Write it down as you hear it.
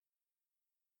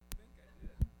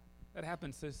That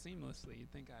happens so seamlessly.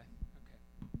 You'd think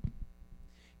okay.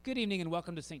 Good evening and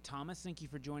welcome to St. Thomas. Thank you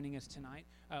for joining us tonight.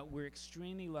 We're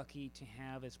extremely lucky to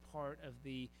have as part of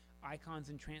the Icons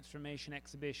and Transformation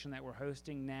exhibition that we're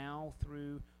hosting now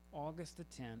through August the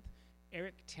 10th,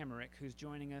 Eric Timmerick, who's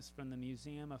joining us from the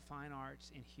Museum of Fine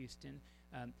Arts in Houston.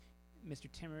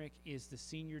 Mr. Timmerick is the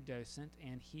senior docent,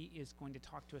 and he is going to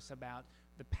talk to us about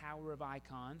the power of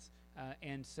icons.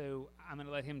 And so I'm going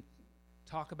to let him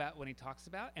talk about what he talks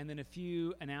about, and then a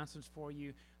few announcements for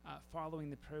you following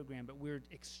the program. But we're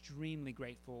extremely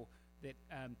grateful that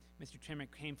Mr.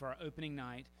 Timmerick came for our opening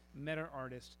night, met our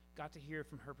artist, got to hear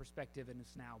from her perspective, and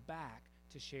is now back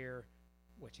to share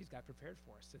what she's got prepared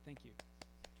for us. So thank you.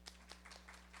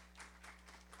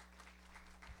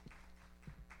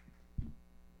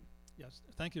 Yes,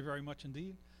 thank you very much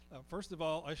indeed. First of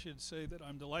all, I should say that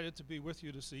I'm delighted to be with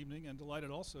you this evening, and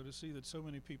delighted also to see that so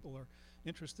many people are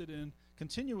interested in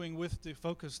continuing with the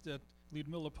focus that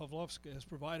Lyudmila Pavlovska has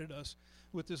provided us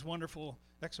with this wonderful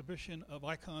exhibition of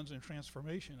icons and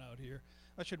transformation out here.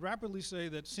 I should rapidly say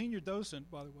that senior docent,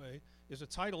 by the way, is a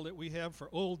title that we have for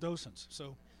old docents.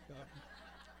 So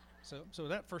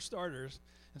that for starters.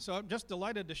 And so I'm just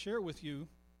delighted to share with you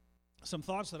some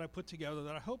thoughts that I put together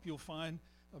that I hope you'll find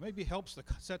maybe helps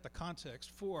set the context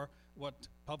for what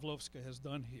Pavlovska has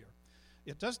done here.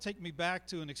 It does take me back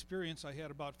to an experience I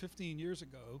had about 15 years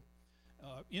ago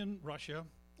in Russia,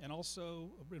 and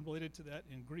also related to that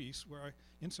in Greece, where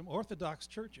in some Orthodox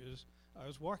churches, I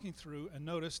was walking through and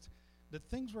noticed that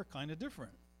things were kind of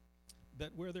different.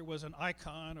 That where there was an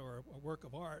icon or a work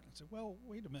of art, I said, well,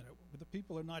 wait a minute, the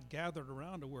people are not gathered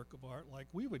around a work of art like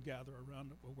we would gather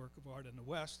around a work of art in the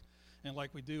West, and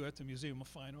like we do at the Museum of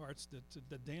Fine Arts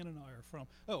that Dan and I are from.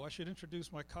 Oh, I should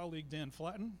introduce my colleague Dan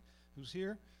Flatten, who's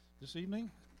here this evening.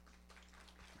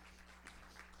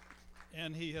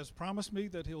 And he has promised me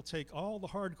that he'll take all the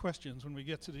hard questions when we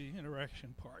get to the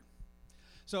interaction part.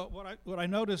 So what I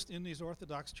noticed in these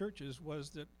Orthodox churches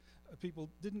was that people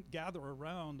didn't gather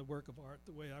around the work of art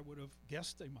the way I would have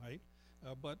guessed they might,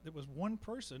 but there was one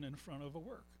person in front of a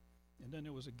work. And then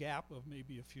there was a gap of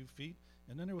maybe a few feet,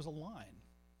 and then there was a line.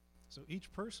 So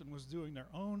each person was doing their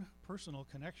own personal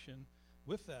connection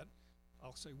with that,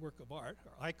 I'll say, work of art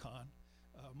or icon,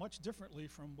 much differently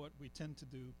from what we tend to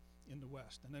do in the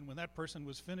West. And then when that person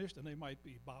was finished, and they might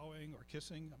be bowing or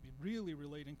kissing, really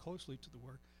relating closely to the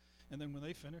work, and then when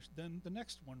they finished, then the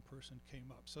next one person came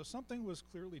up. So something was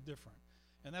clearly different.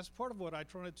 And that's part of what I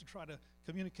tried to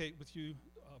communicate with you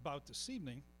about this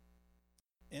evening,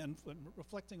 and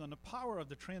reflecting on the power of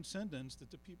the transcendence that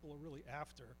the people are really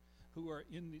after who are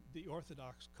in the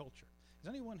Orthodox culture. Does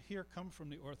anyone here come from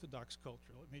the Orthodox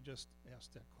culture? Let me just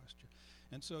ask that question.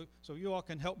 And so you all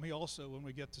can help me also when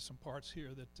we get to some parts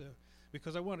here,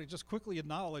 because I want to just quickly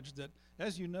acknowledge that,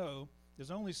 as you know,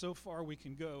 there's only so far we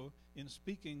can go in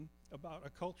speaking about a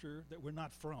culture that we're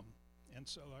not from. And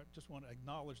so I just want to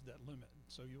acknowledge that limit,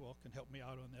 so you all can help me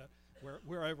out on that,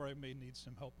 wherever I may need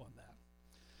some help on that.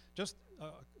 Just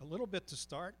a little bit to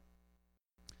start.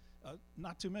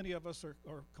 Not too many of us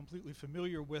are completely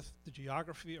familiar with the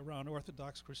geography around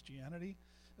Orthodox Christianity,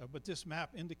 but this map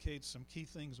indicates some key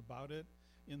things about it.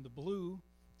 In the blue,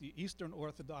 the Eastern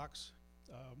Orthodox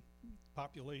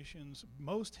populations,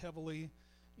 most heavily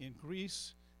in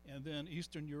Greece, and then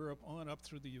Eastern Europe on up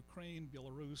through the Ukraine,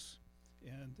 Belarus,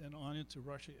 and on into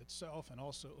Russia itself, and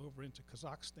also over into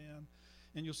Kazakhstan.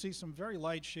 And you'll see some very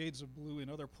light shades of blue in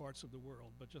other parts of the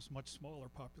world, but just much smaller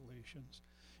populations.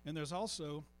 And there's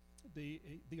also the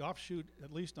offshoot,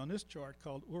 at least on this chart,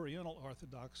 called Oriental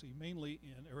Orthodoxy, mainly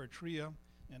in Eritrea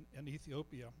and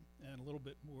Ethiopia, and a little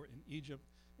bit more in Egypt.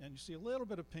 And you see a little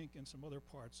bit of pink in some other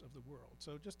parts of the world.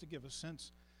 So just to give a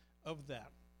sense of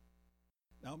that.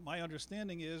 Now, my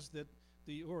understanding is that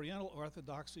the Oriental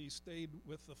Orthodoxy stayed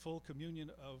with the full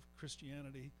communion of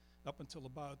Christianity up until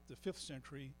about the 5th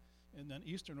century, and then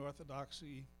Eastern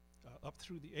Orthodoxy up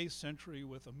through the 8th century,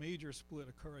 with a major split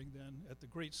occurring then at the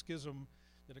Great Schism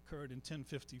that occurred in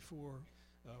 1054,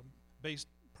 based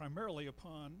primarily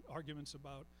upon arguments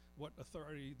about what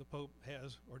authority the Pope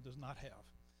has or does not have.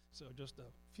 So just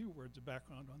a few words of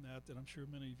background on that I'm sure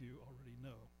many of you already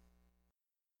know.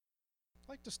 I'd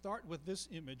like to start with this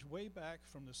image way back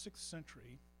from the 6th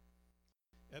century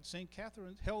at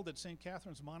held at St.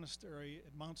 Catherine's Monastery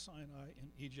at Mount Sinai in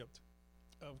Egypt,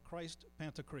 of Christ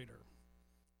Pantocrator,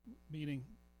 meaning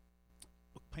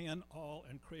Pan, all,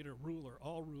 and Crator, ruler,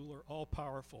 all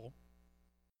powerful.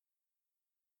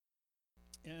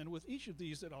 And with each of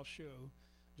these that I'll show,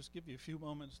 just give you a few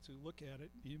moments to look at it.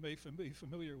 You may be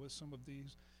familiar with some of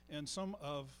these, and some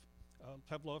of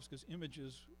Pavlovska's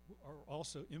images are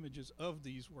also images of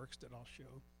these works that I'll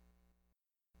show.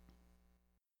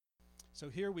 So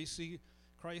here we see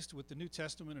Christ with the New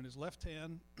Testament in his left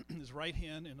hand, his right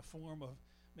hand in the form of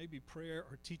maybe prayer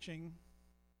or teaching.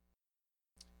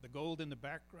 The gold in the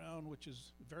background, which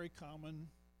is very common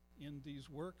in these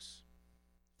works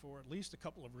for at least a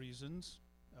couple of reasons.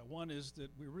 One is that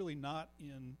we're really not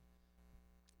in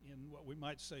what we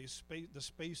might say the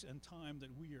space and time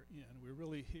that we are in. We're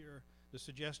really here. The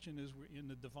suggestion is we're in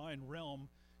the divine realm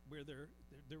where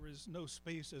there is no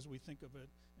space as we think of it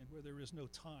and where there is no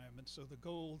time. And so the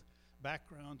gold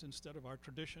background, instead of our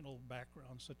traditional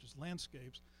backgrounds such as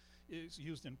landscapes, is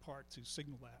used in part to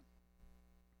signal that.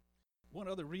 One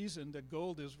other reason that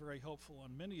gold is very helpful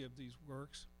on many of these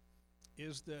works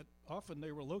is that often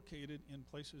they were located in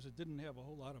places that didn't have a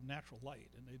whole lot of natural light,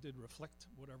 and they did reflect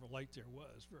whatever light there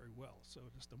was very well. So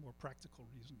just a more practical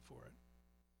reason for it.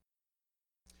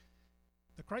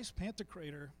 The Christ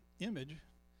Pantocrator image,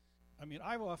 I mean,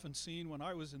 I've often seen when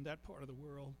I was in that part of the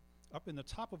world, up in the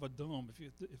top of a dome.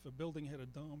 If a building had a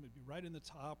dome, it'd be right in the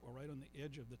top or right on the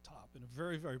edge of the top, in a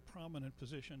very, very prominent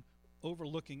position,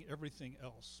 overlooking everything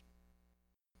else.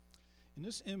 In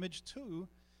this image, too,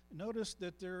 notice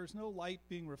that there's no light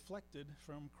being reflected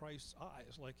from Christ's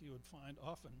eyes like you would find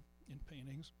often in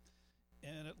paintings.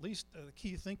 And at least the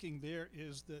key thinking there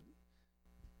is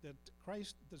that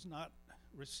Christ does not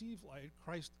receive light.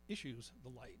 Christ issues the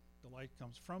light. The light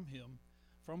comes from him,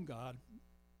 from God,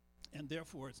 and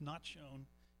therefore it's not shown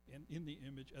in the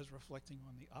image as reflecting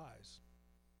on the eyes.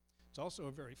 It's also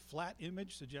a very flat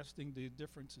image, suggesting the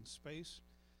difference in space.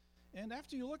 And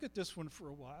after you look at this one for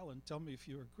a while and tell me if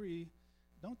you agree,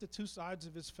 don't the two sides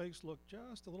of his face look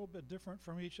just a little bit different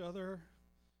from each other,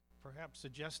 perhaps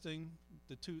suggesting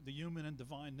the human and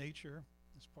divine nature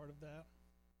as part of that?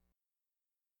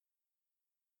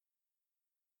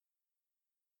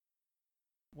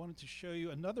 Wanted to show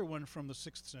you another one from the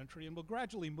 6th century, and we'll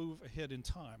gradually move ahead in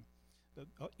time.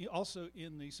 Also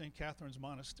in the St. Catherine's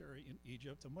Monastery in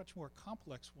Egypt, a much more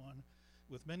complex one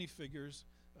with many figures,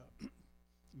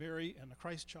 Mary and the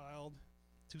Christ child,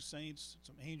 2 saints,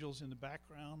 some angels in the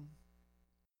background.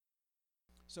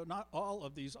 So not all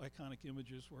of these iconic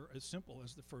images were as simple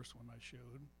as the first one I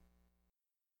showed.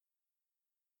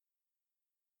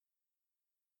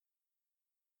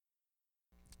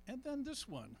 And then this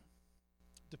one,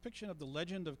 depiction of the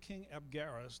legend of King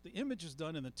Abgarus. The image is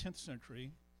done in the 10th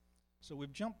century, so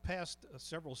we've jumped past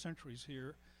several centuries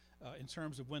here in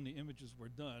terms of when the images were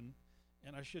done.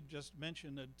 And I should just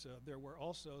mention that there were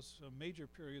also some major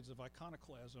periods of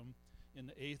iconoclasm in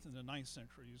the 8th and the 9th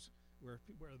centuries where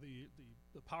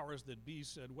the powers that be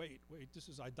said, wait, this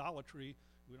is idolatry.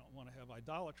 We don't want to have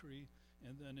idolatry.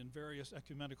 And then in various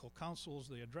ecumenical councils,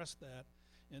 they addressed that.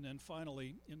 And then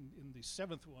finally, in the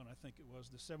 7th one, I think it was,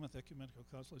 the 7th Ecumenical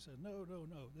Council, they said, no,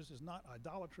 this is not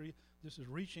idolatry. This is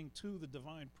reaching to the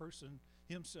divine person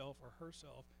himself or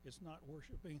herself. It's not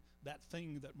worshiping that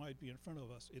thing that might be in front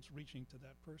of us. It's reaching to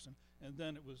that person. And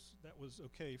then that was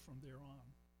okay from there on.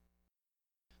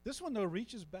 This one, though,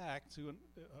 reaches back to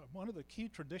one of the key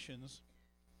traditions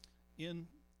in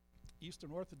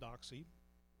Eastern Orthodoxy,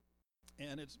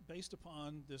 and it's based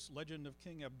upon this legend of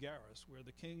King Abgarus, where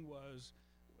the king was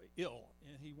ill,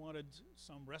 and he wanted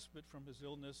some respite from his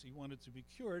illness. He wanted to be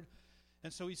cured,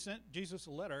 and so he sent Jesus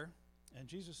a letter, and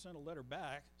Jesus sent a letter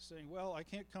back saying, well, I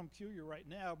can't come cure you right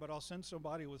now, but I'll send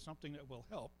somebody with something that will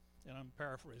help. And I'm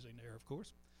paraphrasing there, of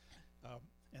course.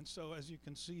 And so as you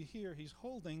can see here, he's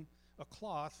holding a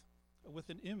cloth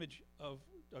with an image of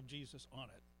Jesus on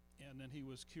it, and then he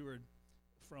was cured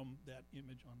from that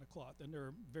image on the cloth. And there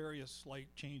are various slight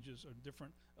changes or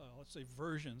different, let's say,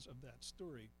 versions of that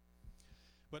story.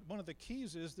 But one of the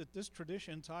keys is that this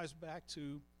tradition ties back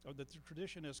to, or that the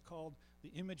tradition is called the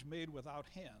image made without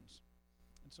hands.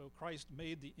 And so Christ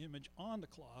made the image on the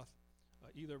cloth,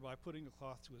 either by putting the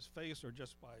cloth to his face or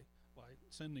just by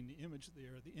sending the image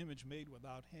there, the image made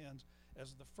without hands,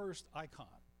 as the first icon.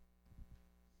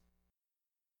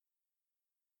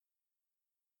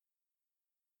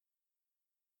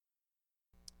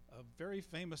 A very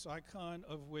famous icon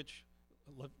of which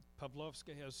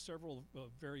Pavlovsky has several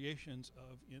variations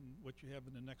of in what you have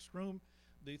in the next room,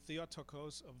 the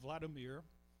Theotokos of Vladimir.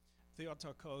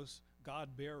 Theotokos,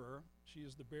 God-bearer. She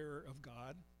is the bearer of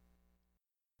God.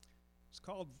 It's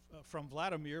called from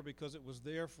Vladimir because it was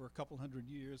there for a couple hundred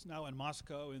years, now in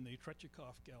Moscow in the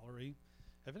Tretyakov Gallery.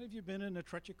 Have any of you been in the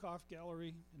Tretyakov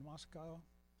Gallery in Moscow?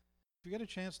 If you get a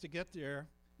chance to get there,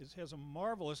 it has a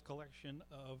marvelous collection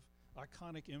of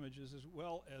iconic images as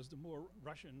well as the more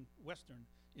Russian Western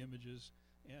images,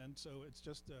 and so it's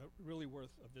just really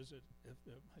worth a visit if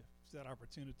that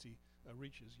opportunity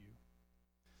reaches you.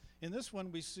 In this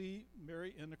one we see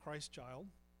Mary and the Christ child,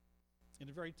 in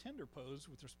a very tender pose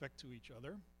with respect to each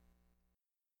other.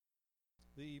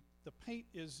 The paint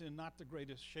is in not the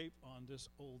greatest shape on this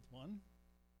old one,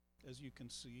 as you can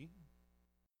see.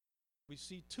 We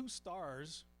see two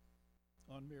stars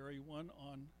on Mary, one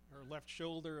on her left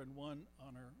shoulder and one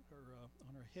on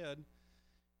her head.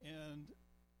 And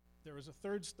there is a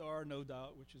third star, no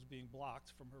doubt, which is being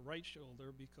blocked from her right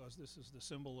shoulder because this is the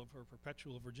symbol of her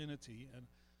perpetual virginity.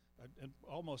 And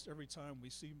almost every time we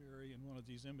see Mary in one of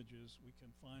these images, we can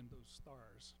find those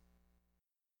stars.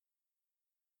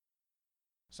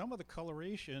 Some of the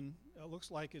coloration looks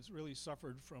like it's really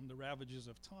suffered from the ravages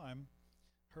of time.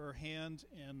 Her hand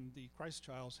and the Christ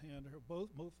child's hand are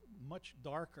both much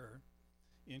darker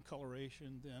in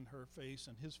coloration than her face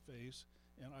and his face,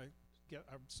 and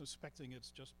I'm suspecting it's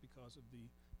just because of the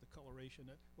coloration,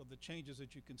 the changes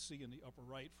that you can see in the upper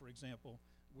right, for example,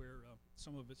 where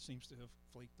some of it seems to have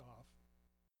flaked off.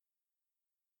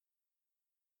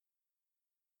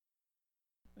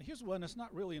 Now here's one that's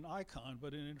not really an icon,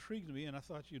 but it intrigued me, and I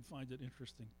thought you'd find it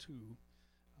interesting too.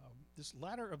 This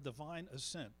Ladder of Divine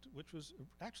Ascent, which was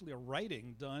actually a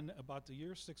writing done about the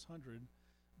year 600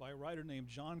 by a writer named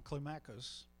John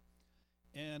Climacus,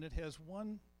 and it has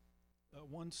one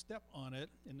step on it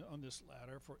on this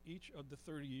ladder for each of the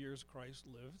 30 years Christ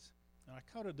lived, and I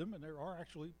counted them, and there are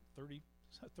actually 30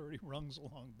 rungs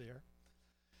along there.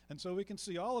 And so we can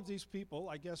see all of these people,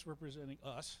 I guess representing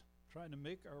us, trying to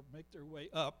make their way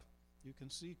up. You can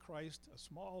see Christ, a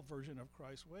small version of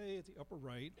Christ, way at the upper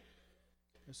right.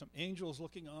 There's some angels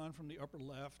looking on from the upper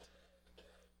left.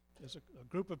 There's a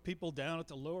group of people down at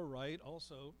the lower right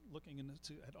also looking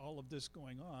at all of this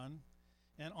going on.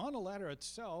 And on the ladder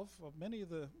itself, many of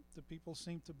the people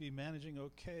seem to be managing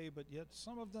okay, but yet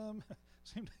some of them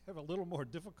seem to have a little more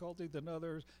difficulty than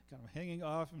others, kind of hanging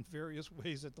off in various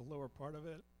ways at the lower part of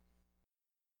it.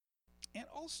 And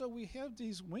also we have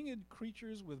these winged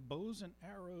creatures with bows and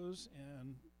arrows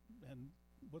and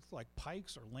what's like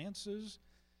pikes or lances.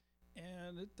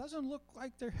 And it doesn't look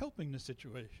like they're helping the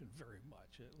situation very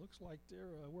much. It looks like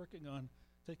they're working on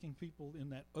taking people in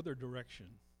that other direction.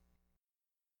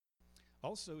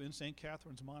 Also in St.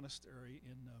 Catherine's Monastery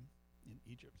in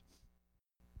Egypt.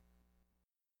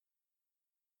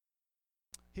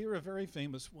 Here a very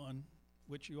famous one,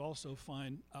 which you also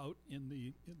find out in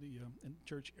the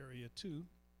church area too,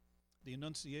 the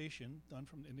Annunciation, done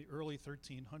in the early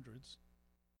 1300s.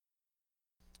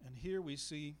 And here we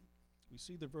see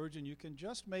the Virgin. You can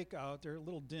just make out, they're a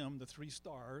little dim, the 3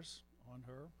 stars on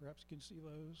her. Perhaps you can see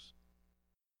those.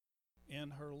 In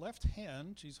her left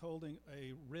hand, she's holding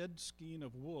a red skein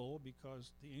of wool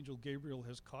because the angel Gabriel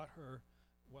has caught her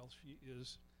while she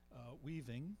is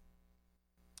weaving.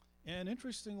 And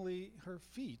interestingly, her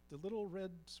feet, the little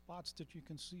red spots that you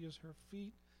can see as her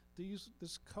feet,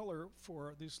 this color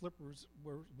for these slippers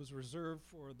was reserved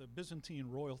for the Byzantine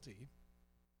royalty.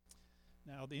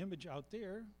 Now, the image out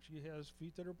there, she has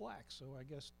feet that are black, so I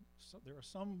guess there are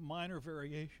some minor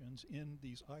variations in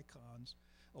these icons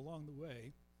along the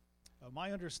way.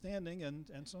 My understanding,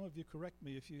 and some of you correct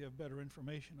me if you have better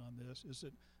information on this, is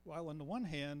that while on the one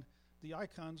hand, the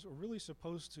icons are really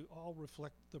supposed to all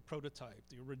reflect the prototype,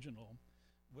 the original,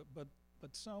 but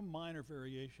some minor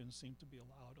variations seem to be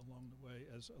allowed along the way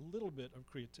as a little bit of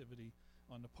creativity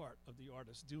on the part of the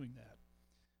artist doing that.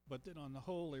 But then on the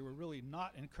whole, they were really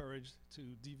not encouraged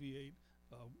to deviate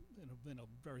in a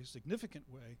very significant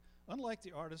way, unlike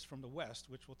the artists from the West,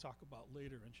 which we'll talk about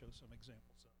later and show some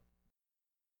examples of.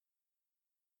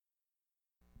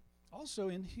 Also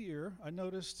in here, I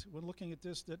noticed when looking at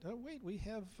this that, wait, we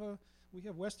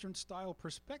have Western style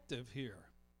perspective here.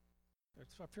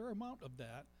 There's a fair amount of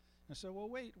that. And so, well,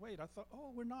 wait, I thought,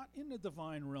 we're not in the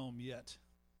divine realm yet.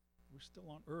 We're still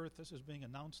on earth. This is being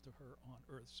announced to her on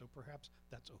earth, so perhaps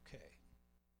that's okay.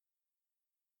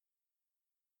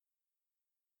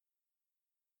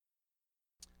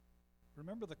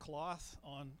 Remember the cloth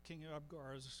on King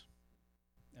Abgarus's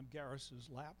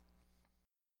lap?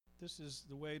 This is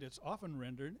the way that's often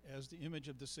rendered as the image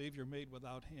of the Savior made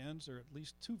without hands. There are at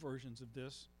least 2 versions of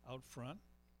this out front.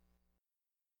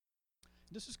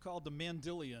 This is called the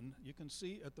mandilion. You can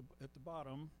see at the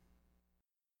bottom,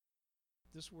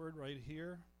 this word right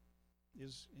here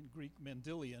is in Greek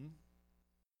mandilion,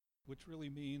 which really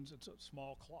means it's a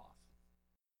small cloth.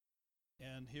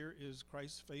 And here is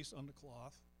Christ's face on the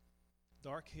cloth.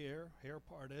 Dark hair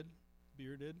parted,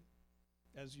 bearded,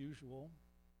 as usual,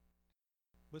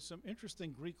 with some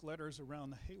interesting Greek letters around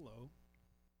the halo.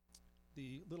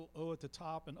 The little O at the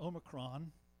top, an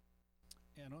omicron,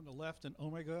 and on the left an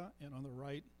omega, and on the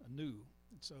right a nu.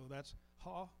 And so that's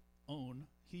ha-on,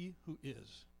 he who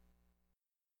is.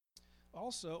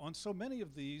 Also, on so many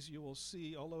of these, you will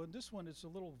see, although in this one it's a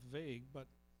little vague, but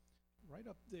right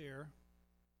up there,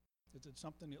 it's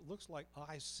something that looks like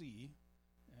IC,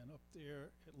 and up there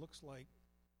it looks like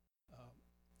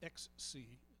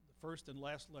XC. The first and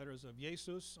last letters of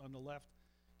Jesus on the left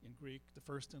in Greek, the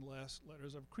first and last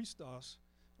letters of Christos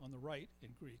on the right in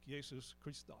Greek, Jesus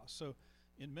Christos. So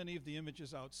in many of the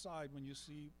images outside, when you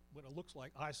see what it looks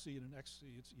like IC and an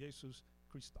XC, it's Jesus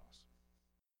Christos.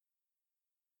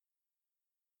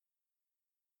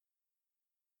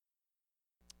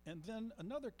 And then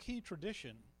another key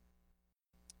tradition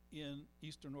in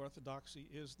Eastern Orthodoxy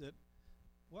is that,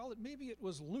 well, maybe it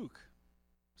was Luke,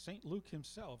 St. Luke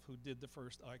himself, who did the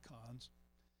first icons.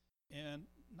 And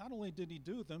not only did he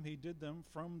do them, he did them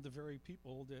from the very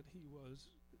people that he was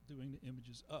doing the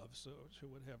images of, so it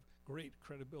would have great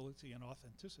credibility and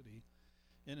authenticity.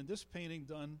 And in this painting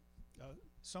done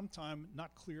sometime,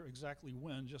 not clear exactly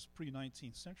when, just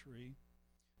pre-19th century,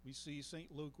 we see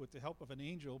St. Luke, with the help of an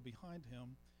angel behind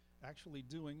him, actually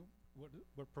doing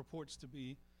what purports to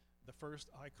be the first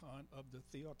icon of the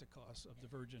Theotokos of the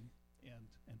Virgin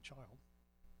and Child.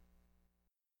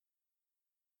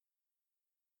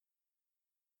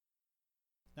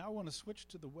 Now I want to switch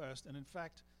to the West, and in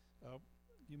fact,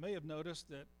 you may have noticed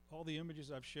that all the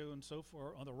images I've shown so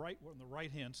far on the right were on the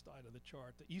right-hand side of the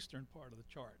chart, the eastern part of the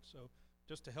chart. So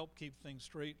just to help keep things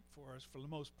straight for us, for the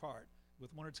most part,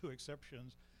 with one or two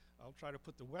exceptions, I'll try to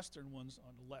put the western ones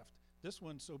on the left. This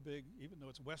one's so big, even though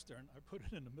it's western, I put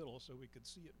it in the middle so we could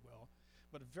see it well.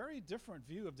 But a very different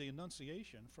view of the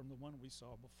Annunciation from the one we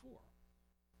saw before.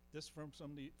 This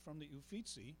from the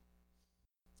Uffizi.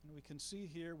 And we can see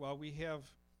here, while we have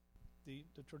the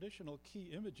traditional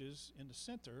key images in the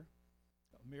center,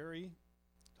 Mary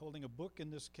holding a book in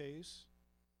this case,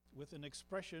 with an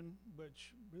expression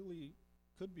which really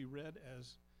could be read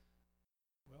as,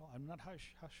 well, I'm not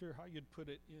sure how you'd put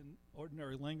it in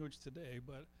ordinary language today,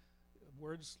 but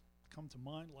words come to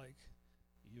mind like,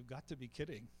 "You got to be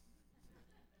kidding."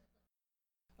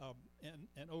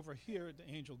 And over here, the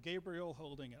angel Gabriel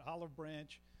holding an olive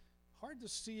branch. Hard to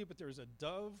see, but there's a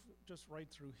dove just right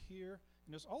through here.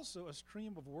 And there's also a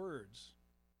stream of words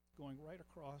going right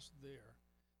across there.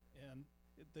 And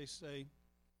they say,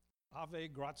 Ave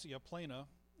gratia plena,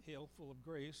 hail full of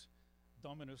grace,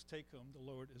 Dominus tecum, the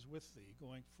Lord is with thee,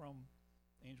 going from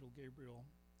angel Gabriel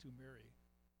to Mary.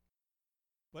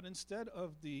 But instead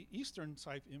of the Eastern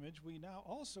type image, we now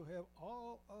also have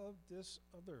all of this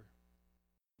other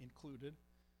included.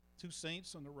 2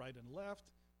 saints on the right and left,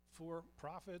 4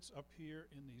 prophets up here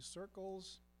in these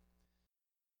circles.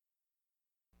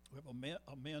 We have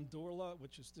a mandorla,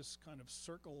 which is this kind of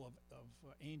circle of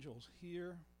angels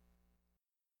here.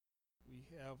 We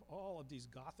have all of these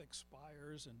Gothic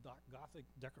spires and Gothic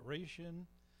decoration.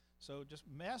 So just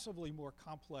massively more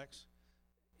complex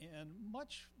and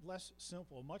much less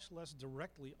simple, much less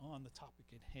directly on the topic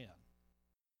at hand.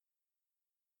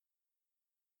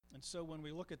 And so when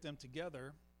we look at them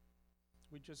together,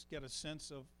 we just get a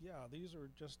sense of, yeah, these are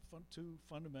just two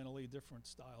fundamentally different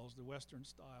styles, the Western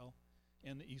style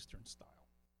and the Eastern style.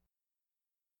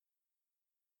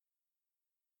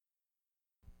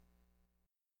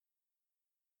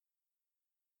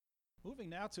 Moving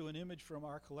now to an image from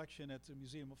our collection at the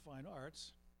Museum of Fine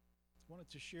Arts. I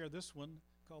wanted to share this one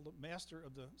called by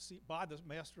the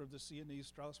master of the Sienese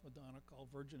Strauss Madonna, called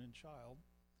Virgin and Child.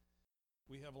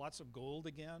 We have lots of gold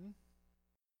again.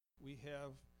 We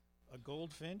have a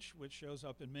goldfinch, which shows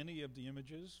up in many of the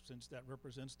images, since that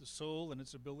represents the soul and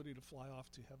its ability to fly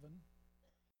off to heaven.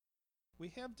 We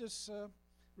have this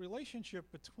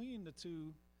relationship between the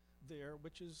two there,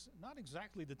 which is not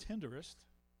exactly the tenderest.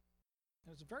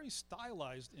 And it's a very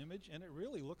stylized image, and it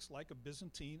really looks like a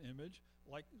Byzantine image,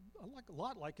 a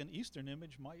lot like an Eastern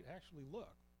image might actually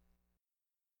look.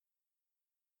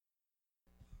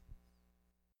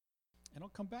 And I'll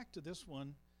come back to this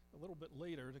one a little bit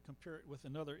later to compare it with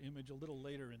another image a little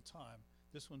later in time,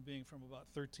 this one being from about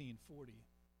 1340.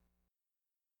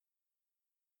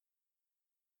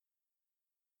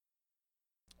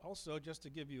 Also, just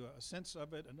to give you a sense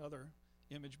of it, another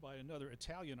image by another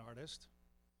Italian artist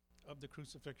of the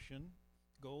crucifixion,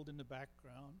 gold in the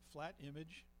background, flat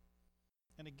image.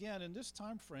 And again, in this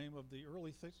time frame of the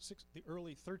early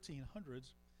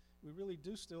 1300s, we really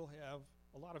do still have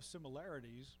a lot of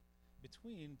similarities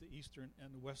between the Eastern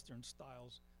and the Western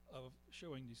styles of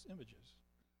showing these images.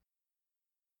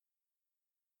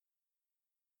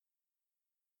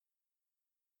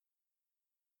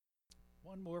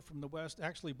 One more from the West,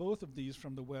 actually both of these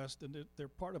from the West, and they're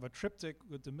part of a triptych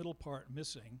with the middle part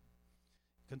missing,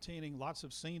 containing lots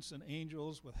of saints and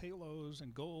angels with halos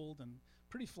and gold and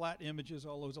pretty flat images,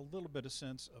 although there's a little bit of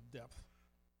sense of depth.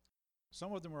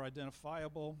 Some of them are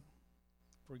identifiable.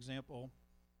 For example,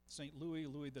 St. Louis,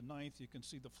 Louis IX, you can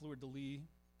see the fleur-de-lis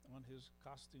on his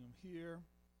costume here.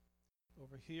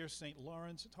 Over here, St.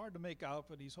 Lawrence, it's hard to make out,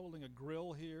 but he's holding a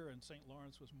grill here, and St.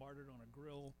 Lawrence was martyred on a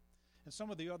grill. And some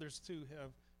of the others, too,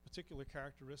 have particular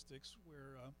characteristics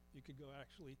where you could go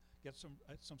actually get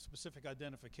some specific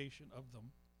identification of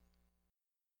them.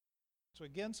 So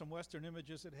again, some Western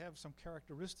images that have some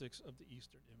characteristics of the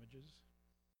Eastern images.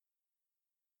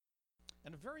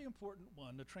 And a very important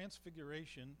one, the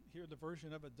Transfiguration, here the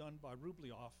version of it done by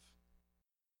Rubliov,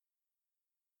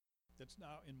 that's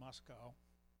now in Moscow.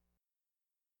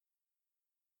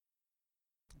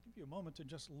 I'll give you a moment to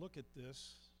just look at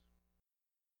this.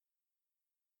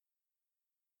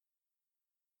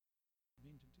 I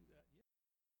mean to do that yet.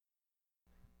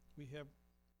 We have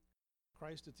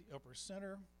Christ at the upper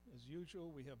center, as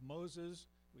usual. We have Moses,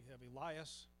 we have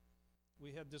Elias,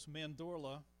 we have this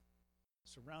mandorla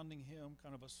surrounding him,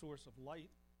 kind of a source of light.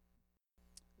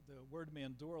 The word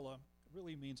mandorla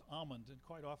really means almond, and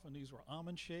quite often these were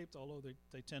almond-shaped, although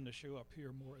they tend to show up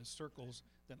here more as circles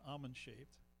than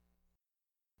almond-shaped.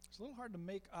 It's a little hard to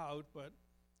make out, but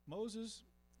Moses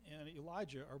and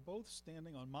Elijah are both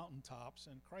standing on mountaintops,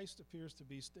 and Christ appears to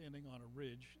be standing on a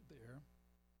ridge there.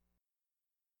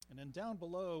 And then down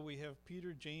below we have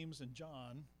Peter, James, and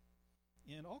John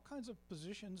in all kinds of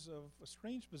positions of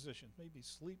strange positions, maybe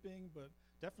sleeping, but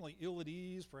definitely ill at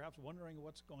ease, perhaps wondering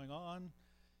what's going on,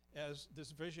 as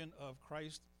this vision of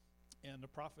Christ and the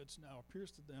prophets now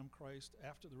appears to them, Christ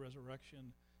after the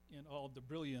resurrection, in all of the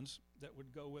brilliance that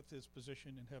would go with his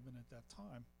position in heaven at that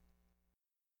time.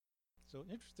 So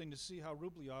interesting to see how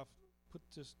Rubliov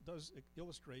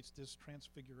illustrates this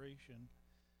transfiguration.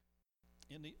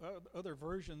 In the other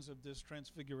versions of this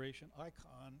transfiguration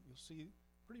icon, you'll see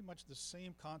pretty much the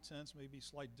same contents, maybe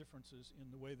slight differences in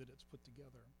the way that it's put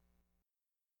together.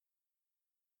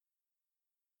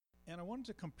 And I wanted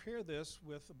to compare this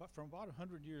with, from about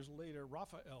 100 years later,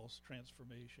 Raphael's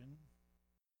transformation.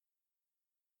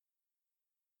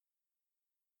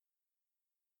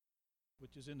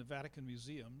 Which is in the Vatican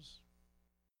museums.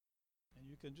 And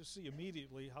you can just see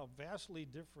immediately how vastly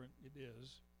different it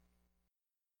is,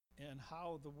 and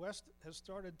how the West has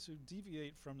started to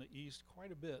deviate from the East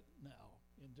quite a bit now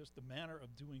in just the manner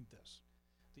of doing this.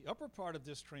 The upper part of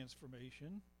this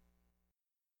transformation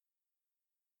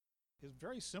is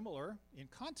very similar in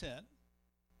content,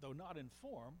 though not in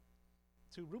form,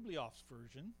 to Rubliov's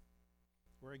version,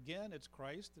 where again it's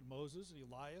Christ and Moses,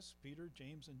 Elias, Peter,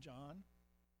 James, and John,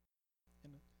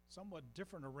 in a somewhat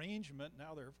different arrangement.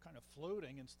 Now they're kind of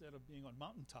floating instead of being on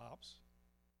mountaintops.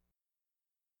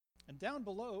 And down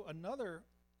below, another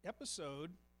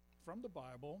episode from the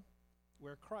Bible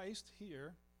where Christ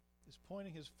here is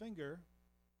pointing his finger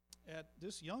at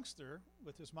this youngster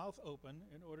with his mouth open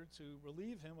in order to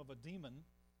relieve him of a demon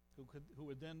who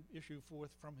would then issue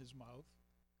forth from his mouth,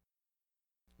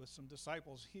 with some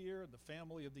disciples here, the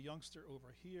family of the youngster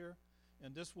over here,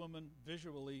 and this woman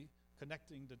visually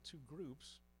connecting the two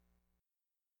groups.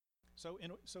 So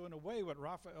in a way, what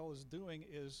Raphael is doing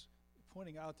is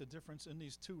pointing out the difference in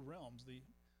these two realms, the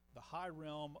high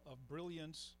realm of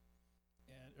brilliance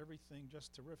and everything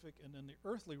just terrific, and then the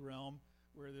earthly realm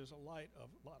where there's a lot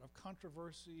of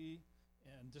controversy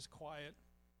and disquiet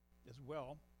as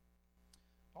well.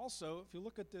 Also, if you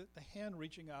look at the hand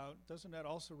reaching out, doesn't that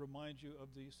also remind you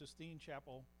of the Sistine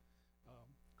Chapel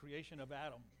creation of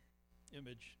Adam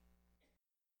image?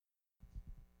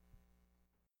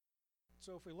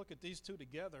 So if we look at these two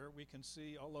together, we can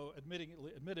see, although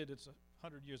admitted it's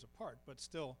 100 years apart, but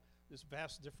still this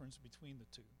vast difference between the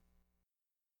two.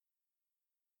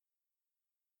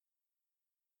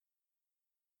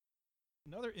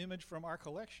 Another image from our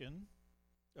collection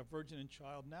of Virgin and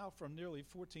Child, now from nearly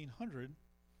 1400,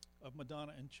 of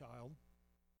Madonna and Child.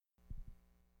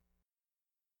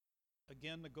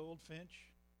 Again, the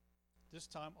goldfinch, this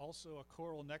time also a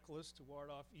coral necklace to ward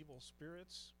off evil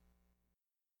spirits.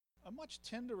 A much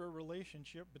tenderer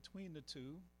relationship between the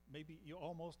two, maybe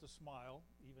almost a smile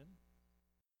even.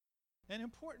 And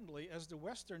importantly, as the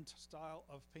Western style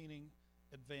of painting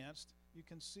advanced, you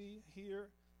can see here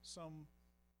some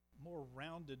more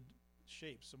rounded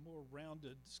shapes, some more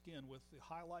rounded skin, with the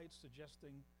highlights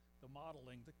suggesting the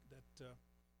modeling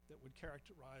that would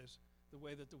characterize the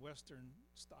way that the Western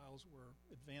styles were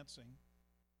advancing.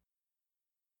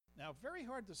 Now, very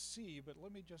hard to see, but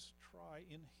let me just try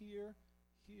in here,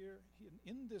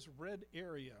 in this red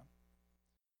area.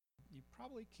 You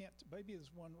probably can't, maybe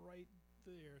there's one right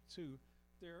there too.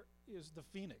 There is the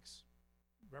phoenix,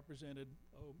 represented,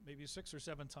 maybe 6 or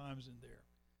 7 times in there.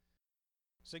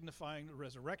 signifying the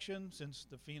resurrection, since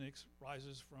the phoenix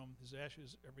rises from his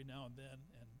ashes every now and then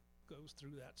and goes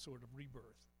through that sort of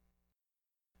rebirth.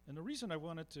 And the reason I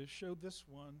wanted to show this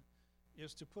one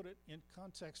is to put it in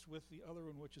context with the other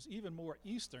one, which is even more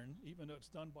Eastern, even though it's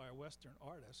done by a Western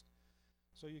artist.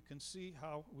 So you can see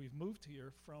how we've moved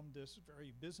here from this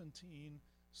very Byzantine,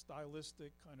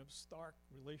 stylistic, kind of stark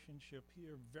relationship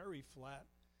here, very flat,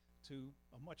 to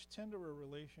a much tenderer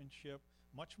relationship,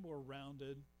 much more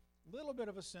rounded, little bit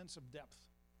of a sense of depth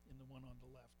in the one on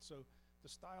the left. So the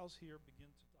styles here begin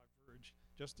to diverge,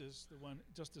 just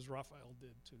as Raphael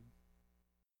did too.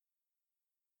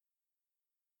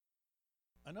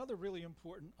 Another really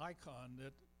important icon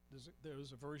that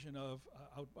there's a version of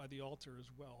out by the altar as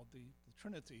well, the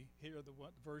Trinity, here the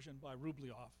version by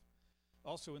Rublev,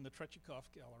 also in the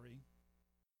Tretyakov Gallery.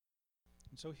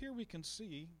 And so here we can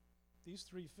see these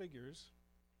three figures,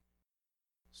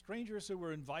 strangers who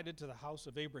were invited to the house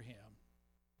of Abraham,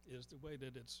 is the way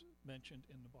that it's mentioned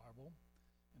in the Bible.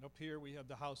 And up here we have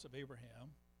the house of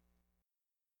Abraham.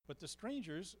 But the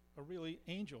strangers are really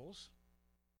angels,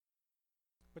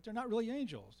 but they're not really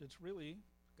angels. It's really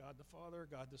God the Father,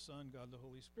 God the Son, God the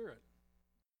Holy Spirit.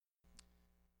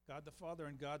 God the Father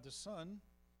and God the Son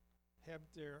have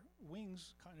their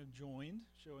wings kind of joined,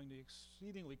 showing the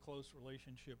exceedingly close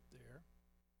relationship there.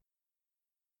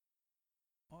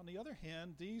 On the other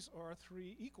hand, these are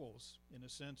three equals, in a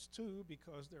sense, too,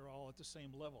 because they're all at the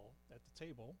same level at the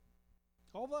table.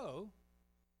 Although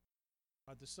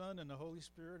God the Son and the Holy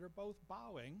Spirit are both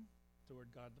bowing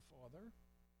toward God the Father,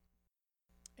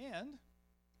 and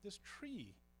this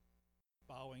tree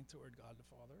bowing toward God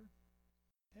the Father,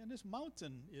 and this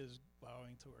mountain is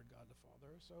bowing toward God the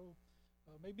Father. So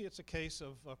maybe it's a case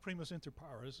of primus inter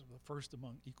pares, the first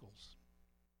among equals.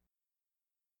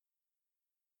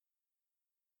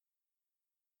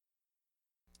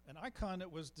 An icon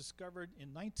that was discovered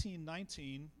in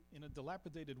 1919 in a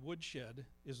dilapidated woodshed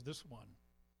is this one.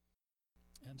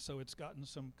 And so it's gotten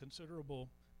some considerable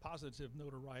positive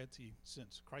notoriety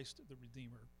since, Christ the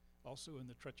Redeemer, also in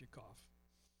the Tretyakov.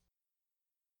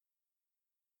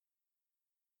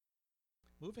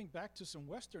 Moving back to some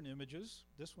Western images,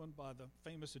 this one by the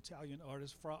famous Italian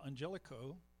artist Fra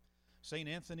Angelico, St.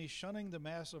 Anthony shunning the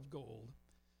mass of gold.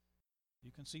 You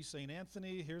can see St.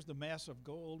 Anthony, here's the mass of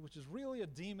gold, which is really a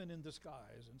demon in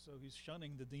disguise, and so he's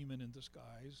shunning the demon in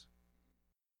disguise.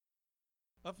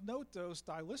 Of note, though,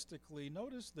 stylistically,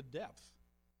 notice the depth.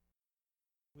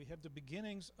 We have the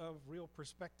beginnings of real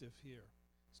perspective here.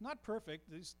 It's not perfect.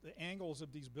 The angles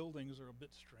of these buildings are a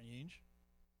bit strange.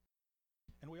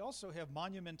 And we also have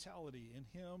monumentality in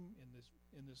him,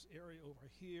 in this area over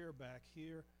here, back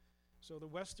here. So the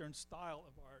Western style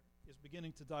of art is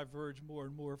beginning to diverge more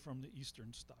and more from the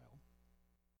Eastern style.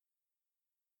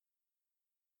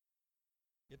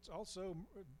 It's also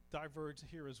diverged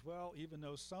here as well, even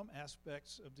though some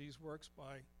aspects of these works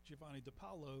by Giovanni di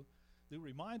Paolo do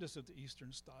remind us of the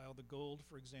Eastern style, the gold,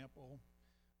 for example,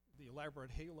 the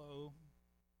elaborate halo.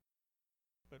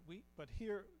 But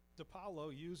here, di Paolo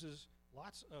uses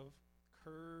lots of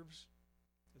curves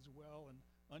as well, and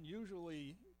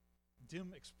unusually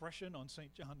dim expression on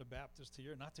St. John the Baptist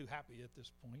here, not too happy at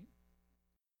this point.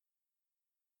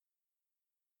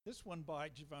 This one by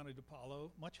Giovanni di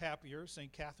Paolo, much happier,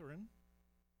 St. Catherine.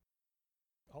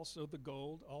 Also the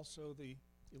gold, also the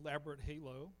elaborate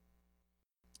halo,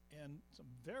 and some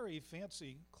very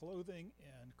fancy clothing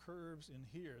and curves in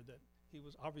here that he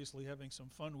was obviously having some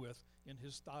fun with in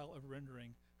his style of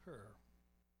rendering her.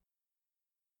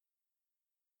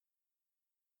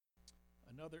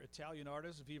 Another Italian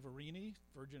artist, Vivarini,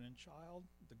 Virgin and Child,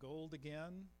 the gold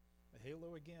again, the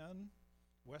halo again,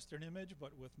 Western image,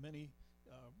 but with many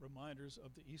reminders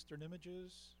of the Eastern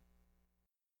images.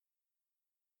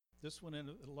 This one in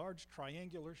a large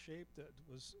triangular shape that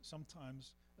was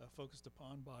sometimes focused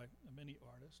upon by many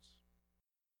artists.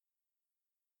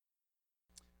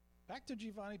 Back to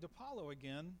Giovanni di Paolo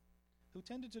again, who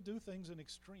tended to do things in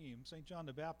extreme. St. John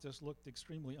the Baptist looked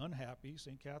extremely unhappy.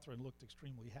 St. Catherine looked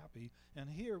extremely happy. And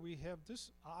here we have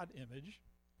this odd image,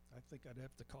 I think I'd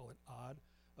have to call it odd,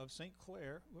 of St.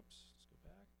 Clare, whoops, let's go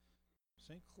back.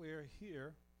 St. Clare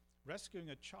here, rescuing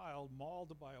a child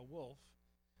mauled by a wolf.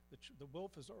 The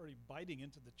wolf is already biting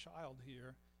into the child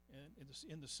here, and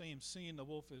in the same scene, the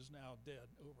wolf is now dead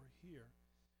over here.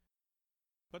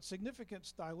 But significant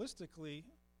stylistically,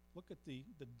 look at the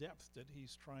depth that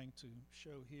he's trying to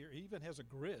show here. He even has a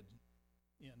grid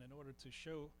in order to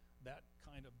show that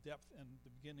kind of depth and the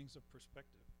beginnings of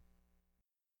perspective.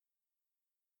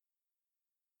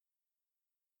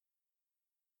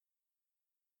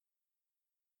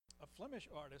 A Flemish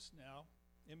artist now,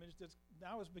 image that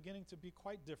now is beginning to be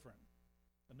quite different.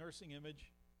 a nursing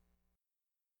image,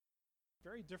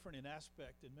 very different in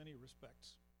aspect in many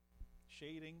respects.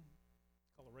 Shading,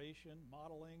 coloration,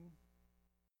 modeling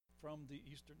from the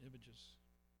Eastern images.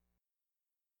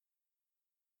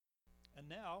 And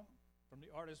now, from the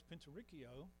artist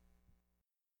Pinturicchio,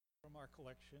 from our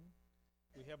collection,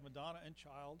 we have Madonna and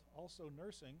Child also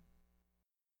nursing,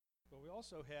 but we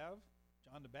also have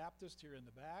John the Baptist here in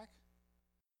the back,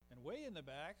 and way in the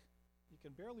back, you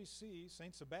can barely see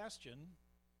St. Sebastian,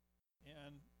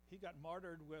 and he got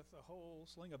martyred with a whole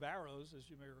sling of arrows, as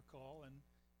you may recall, and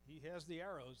he has the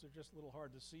arrows. They're just a little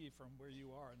hard to see from where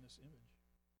you are in this image.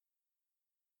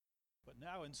 But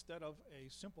now, instead of a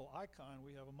simple icon,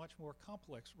 we have a much more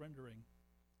complex rendering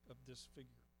of this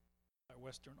figure by a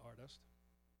Western artist.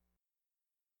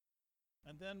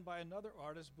 And then by another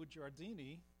artist,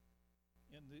 Bugiardini,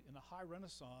 in the High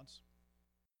Renaissance.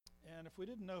 And if we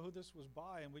didn't know who this was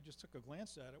by and we just took a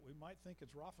glance at it, we might think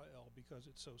it's Raphael because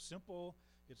it's so simple,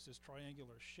 it's this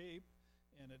triangular shape,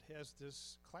 and it has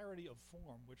this clarity of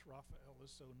form, which Raphael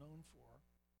is so known for.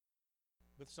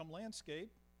 With some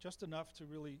landscape, just enough to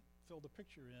really fill the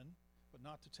picture in, but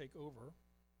not to take over.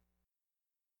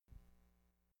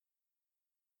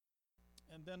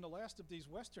 And then the last of these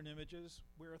Western images,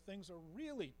 where things are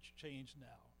really changed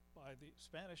now by the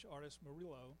Spanish artist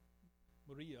Murillo.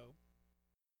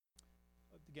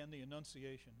 Again, the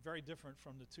Annunciation, very different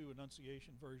from the two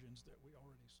Annunciation versions that we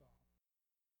already saw.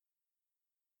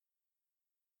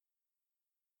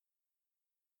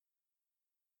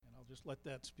 And I'll just let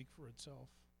that speak for itself.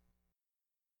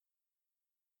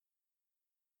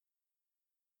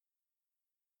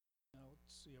 Now,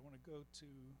 let's see, I want to go to,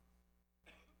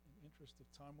 in the interest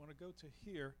of time, I want to go to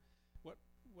here.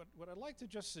 What I'd like to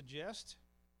just suggest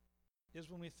is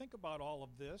when we think about all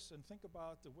of this and think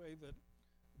about the way that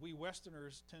we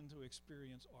Westerners tend to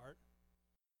experience art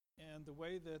and the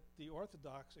way that the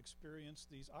Orthodox experience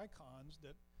these icons,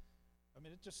 that, I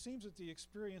mean, it just seems that the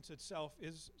experience itself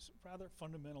is rather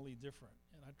fundamentally different.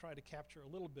 And I try to capture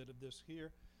a little bit of this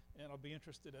here, and I'll be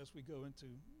interested as we go into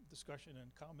discussion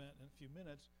and comment in a few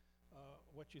minutes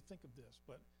what you think of this.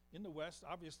 But in the West,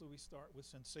 obviously we start with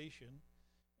sensation,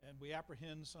 and we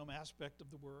apprehend some aspect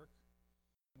of the work,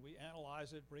 and we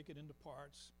analyze it, break it into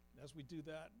parts. As we do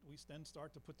that, we then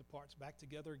start to put the parts back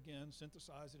together again,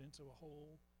 synthesize it into a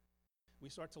whole. We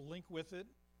start to link with it.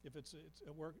 If it's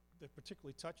a work that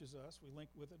particularly touches us, we link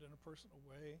with it in a personal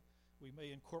way. We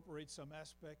may incorporate some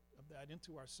aspect of that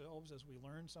into ourselves as we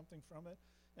learn something from it.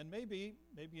 And maybe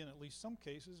in at least some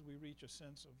cases, we reach a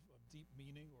sense of deep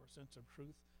meaning or a sense of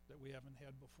truth that we haven't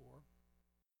had before.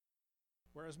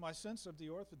 Whereas my sense of the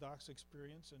Orthodox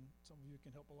experience, and some of you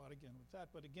can help a lot again with that,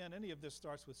 but again, any of this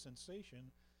starts with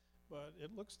sensation, but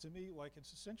it looks to me like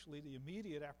it's essentially the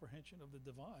immediate apprehension of the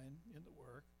divine in the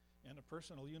work and a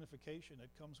personal unification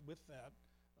that comes with that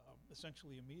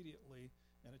essentially immediately,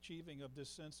 and achieving of this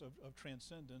sense of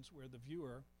transcendence where the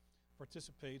viewer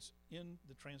participates in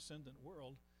the transcendent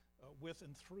world with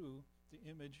and through the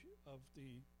image of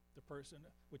the person,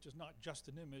 which is not just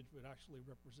an image, but actually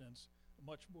represents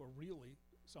much more really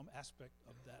some aspect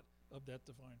of that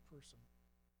divine person.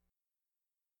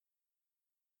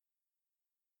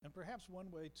 And perhaps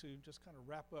one way to just kind of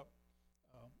wrap up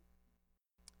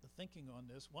the thinking on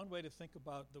this, one way to think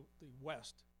about the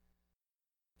West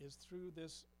is through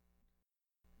this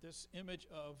image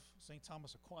of St.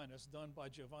 Thomas Aquinas done by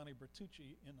Giovanni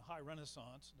Bertucci in the High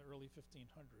Renaissance in the early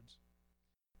 1500s,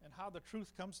 and how the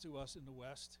truth comes to us in the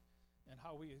West and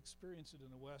how we experience it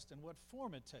in the West and what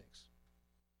form it takes.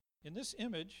 In this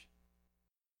image,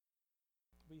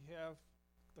 we have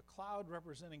the cloud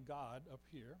representing God up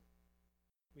here.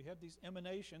 We have these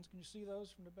emanations. Can you see those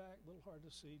from the back? A little hard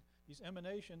to see. These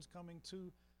emanations coming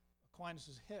to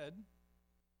Aquinas' head.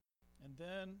 And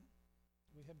then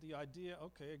we have the idea,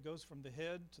 okay, it goes from the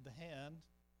head to the hand,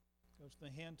 goes from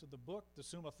the hand to the book, the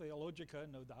Summa Theologica,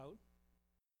 no doubt.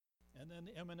 And then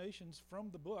the emanations from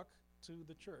the book to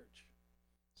the church.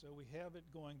 So we have it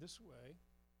going this way.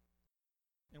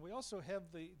 And we also have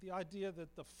the idea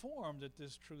that the form that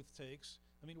this truth takes,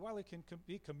 I mean, while it can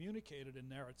be communicated in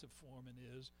narrative form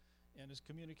and is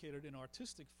communicated in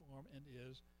artistic form and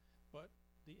is, but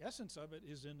the essence of it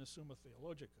is in the Summa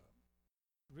Theologica,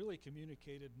 really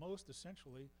communicated most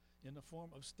essentially in the form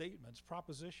of statements,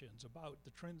 propositions about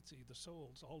the Trinity, the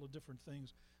souls, all the different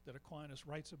things that Aquinas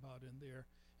writes about in there.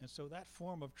 And so that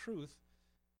form of truth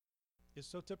is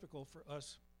so typical for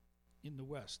us in the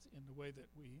West, in the way that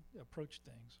we approach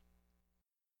things.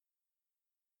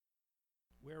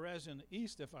 Whereas in the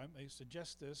East, if I may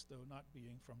suggest this, though not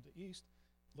being from the East,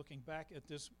 looking back at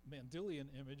this Mandylion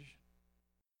image,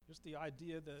 just the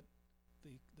idea that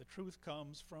the truth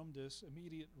comes from this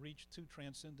immediate reach to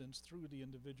transcendence through the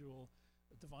individual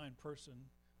divine person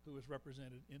who is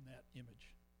represented in that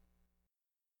image.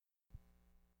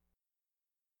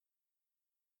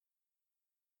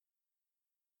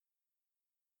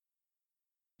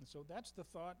 And so that's the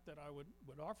thought that I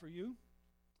would offer you.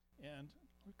 And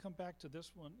we'll come back to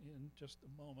this one in just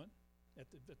a moment at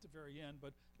the very end.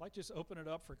 But I'd like to just open it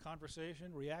up for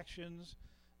conversation, reactions,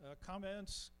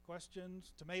 comments,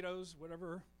 questions, tomatoes,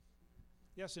 whatever.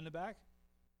 Yes, in the back?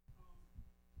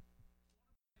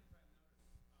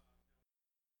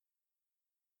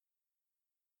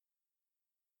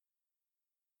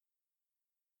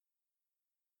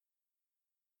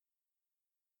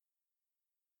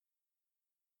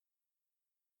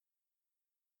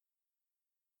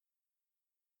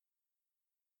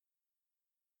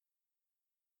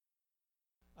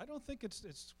 I don't think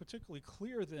it's particularly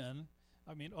clear then.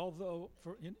 I mean, although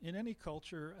in any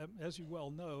culture, as you well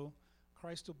know,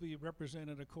 Christ will be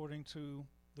represented according to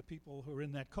the people who are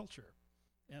in that culture.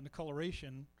 And the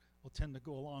coloration will tend to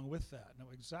go along with that. Now,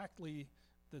 exactly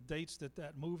the dates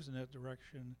that moves in that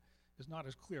direction is not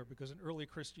as clear, because in early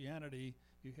Christianity,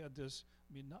 you had this,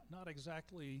 I mean, not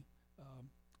exactly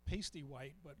pasty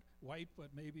white, but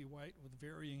maybe white with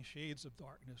varying shades of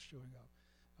darkness showing up.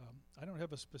 I don't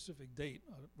have a specific date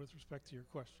with respect to your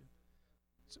question.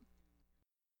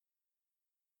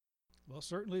 Well,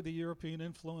 certainly the European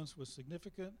influence was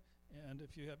significant, and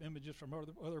if you have images from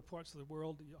other parts of the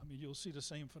world, I mean, you'll see the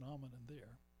same phenomenon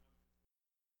there.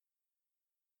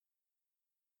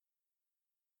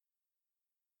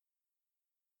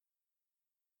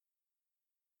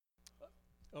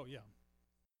 Oh, yeah.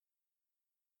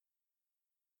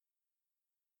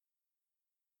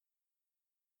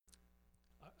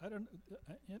 I don't.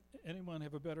 Anyone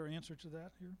have a better answer to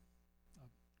that here?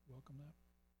 Welcome that.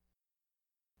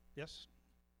 Yes.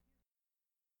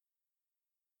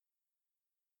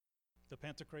 The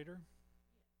Pantocrator.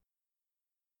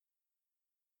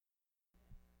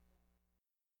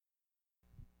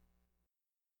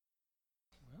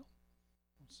 Well,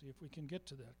 let's see if we can get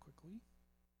to that quickly.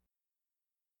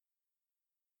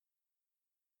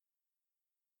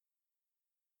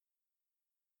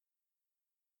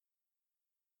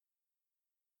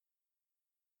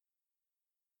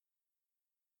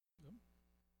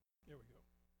 There we go.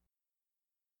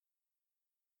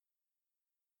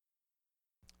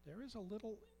 There is a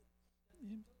little,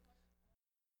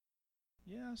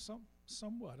 yeah,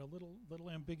 somewhat a little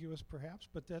ambiguous perhaps,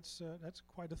 but that's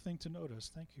quite a thing to notice.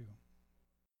 Thank you.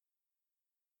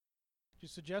 You're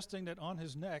suggesting that on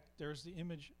his neck there's the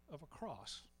image of a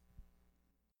cross.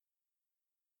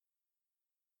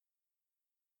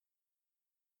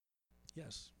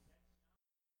 Yes.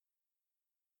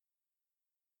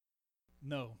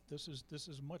 No, this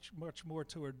is much more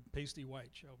toward pasty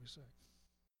white, shall we say?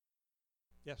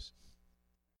 Yes.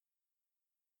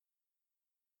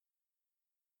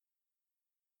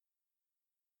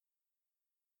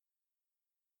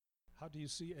 How do you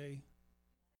see a?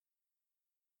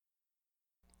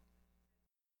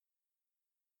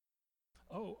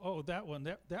 Oh, that one.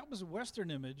 That was a Western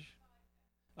image.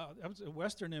 That was a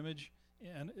Western image,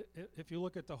 and if you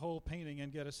look at the whole painting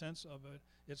and get a sense of it,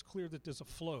 it's clear that there's a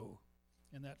flow.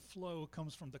 And that flow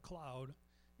comes from the cloud,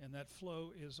 and that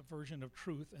flow is a version of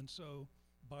truth, and so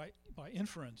by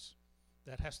inference,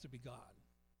 that has to be God.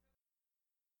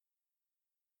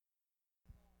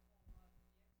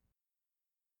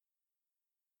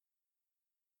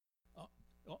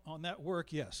 On that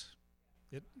work, yes.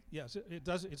 It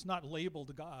does. It's not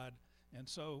labeled God, and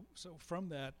so from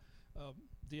that,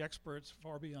 the experts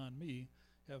far beyond me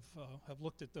have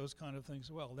looked at those kind of things.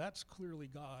 Well, that's clearly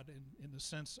God in the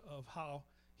sense of how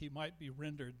he might be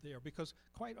rendered there, because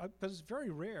it's very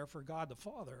rare for God the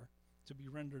Father to be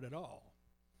rendered at all.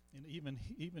 And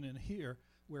even in here,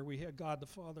 where we had God the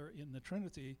Father in the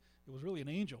Trinity, it was really an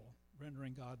angel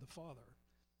rendering God the Father.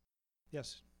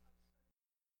 Yes.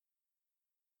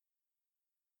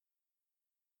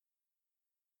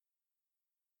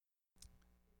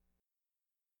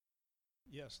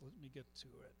 Yes, let me get to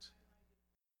it.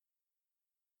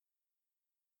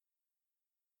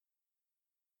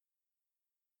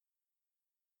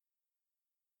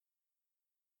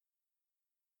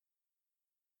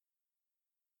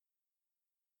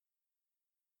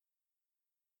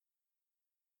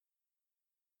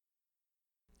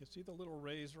 You see the little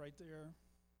rays right there?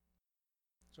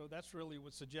 So that's really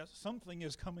what suggests something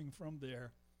is coming from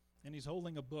there. And he's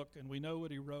holding a book, and we know what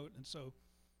he wrote, and so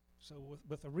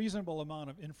with a reasonable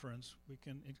amount of inference, we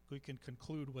can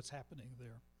conclude what's happening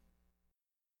there.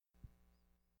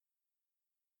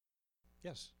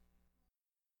 Yes.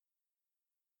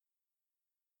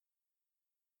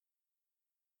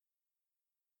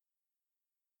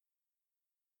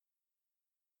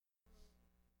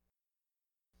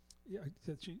 Yeah,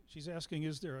 she's asking,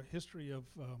 is there a history of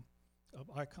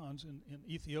icons in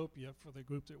Ethiopia for the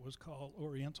group that was called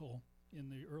Oriental in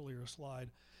the earlier slide?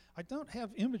 I don't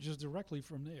have images directly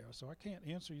from there, so I can't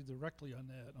answer you directly on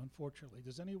that, unfortunately.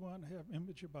 Does anyone have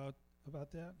image about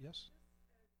that? Yes?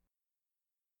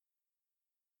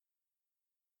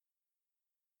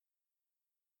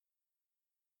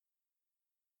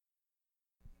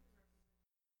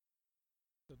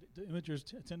 So the images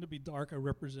tend to be darker,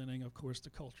 representing, of course, the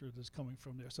culture that's coming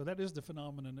from there. So that is the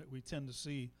phenomenon that we tend to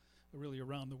see really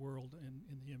around the world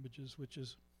in the images, which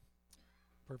is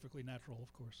perfectly natural,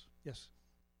 of course. Yes?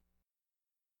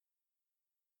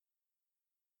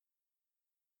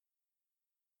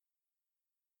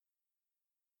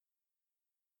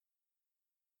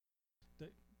 The,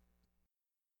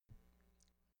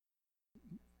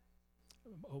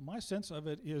 my sense of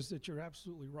it is that you're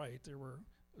absolutely right. There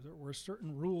were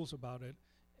certain rules about it,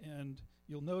 and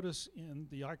you'll notice in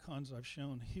the icons I've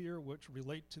shown here, which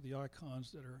relate to the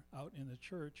icons that are out in the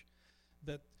church,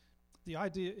 that the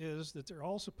idea is that they're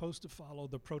all supposed to follow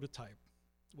the prototype,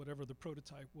 whatever the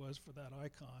prototype was for that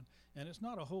icon. And it's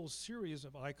not a whole series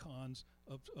of icons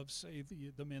of say,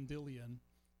 the Mandylion.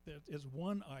 That is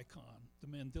one icon, the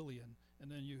Mandylion,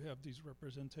 and then you have these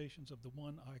representations of the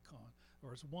one icon,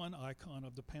 or it's one icon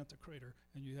of the Pantocrator,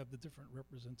 and you have the different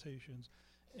representations.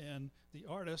 And the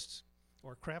artists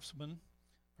or craftsmen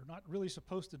are not really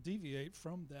supposed to deviate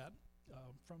from that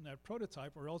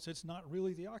prototype, or else it's not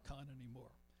really the icon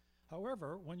anymore.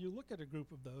 However, when you look at a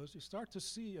group of those, you start to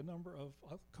see a number of,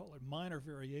 I'll call it minor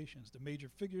variations. The major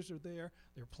figures are there,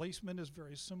 their placement is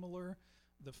very similar,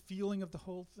 the feeling of the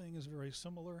whole thing is very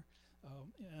similar,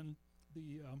 and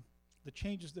the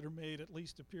changes that are made at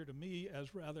least appear to me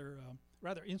as rather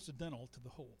incidental to the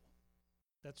whole.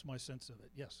 That's my sense of it,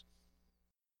 yes.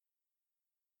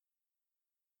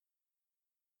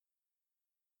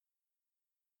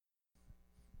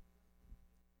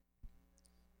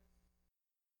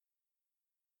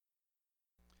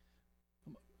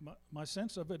 My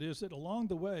sense of it is that along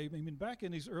the way, I mean, back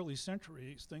in these early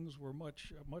centuries, things were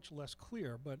much less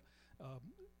clear, but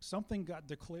something got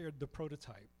declared the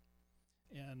prototype.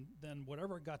 And then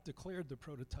whatever got declared the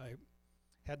prototype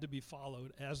had to be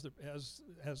followed as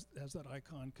that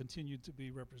icon continued to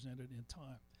be represented in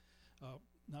time.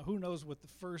 Now, who knows what the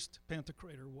first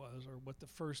Pantocrator was or what the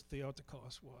first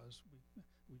Theotokos was?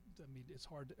 I mean, it's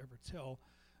hard to ever tell.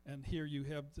 And here you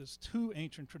have this two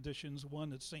ancient traditions,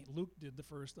 one that St. Luke did the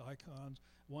first icons,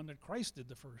 one that Christ did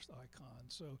the first icon.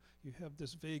 So you have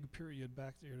this vague period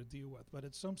back there to deal with. But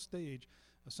at some stage,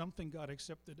 something got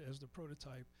accepted as the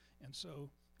prototype. And so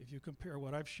if you compare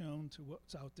what I've shown to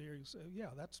what's out there, you say, yeah,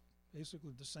 that's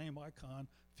basically the same icon,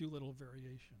 few little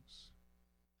variations.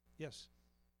 Yes?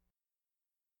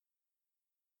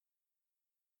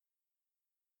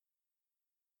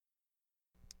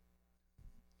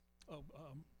 Oh,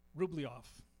 Rubliov.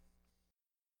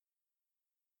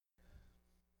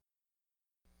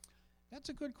 That's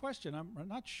a good question. I'm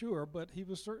not sure, but he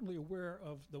was certainly aware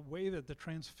of the way that the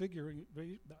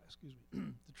the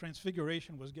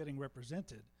transfiguration was getting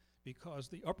represented, because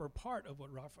the upper part of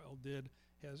what Raphael did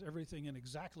has everything in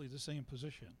exactly the same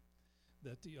position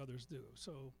that the others do.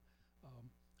 So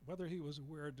whether he was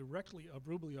aware directly of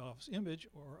Rubliov's image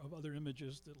or of other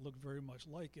images that looked very much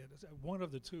like it, one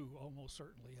of the two almost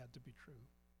certainly had to be true.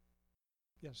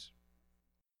 Yes?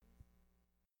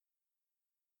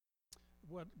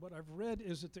 What I've read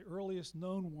is that the earliest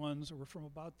known ones were from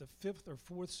about the 5th or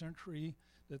 4th century,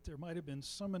 that there might have been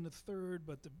some in the 3rd,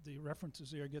 but the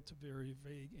references there get to very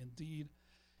vague indeed.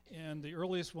 And the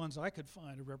earliest ones I could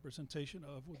find a representation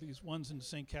of were these ones in the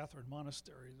St. Catherine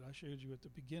Monastery that I showed you at the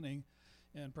beginning.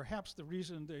 And perhaps the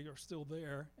reason they are still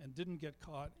there and didn't get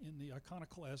caught in the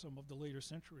iconoclasm of the later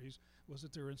centuries was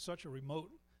that they're in such a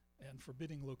remote and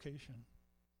forbidding location.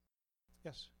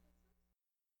 Yes?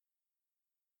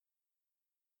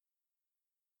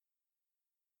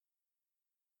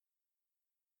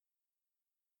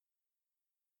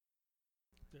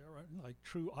 They're like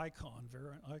true icon,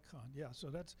 variant icon. Yeah, so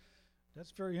that's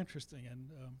very interesting. And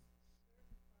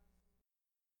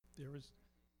there is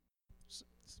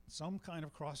some kind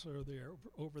of crossover there,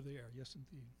 over there. Yes,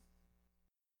 indeed.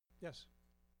 Yes.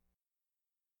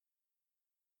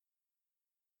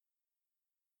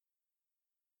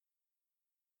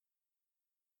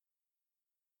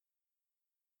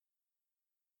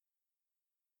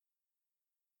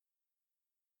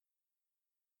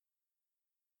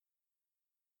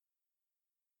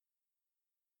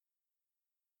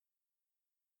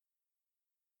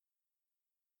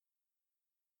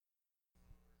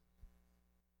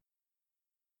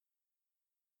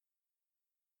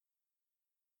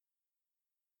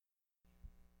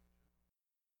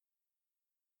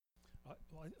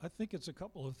 I think it's a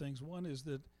couple of things. One is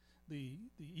that the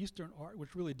Eastern art,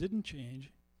 which really didn't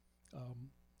change,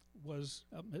 was,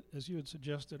 as you had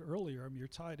suggested earlier, you're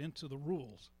tied into the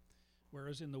rules.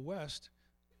 Whereas in the West,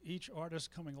 each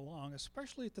artist coming along,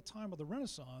 especially at the time of the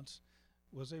Renaissance,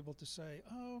 was able to say,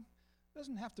 oh, it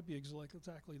doesn't have to be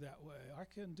exactly that way. I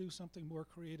can do something more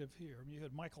creative here. I mean, you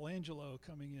had Michelangelo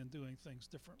coming in doing things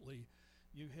differently.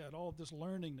 You had all this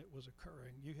learning that was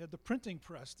occurring. You had the printing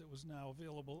press that was now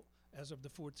available as of the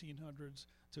 1400s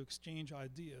to exchange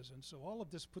ideas. And so all of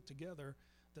this put together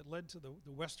that led to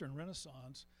the Western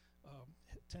Renaissance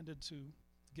tended to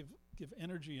give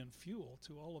energy and fuel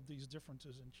to all of these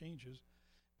differences and changes.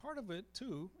 Part of it,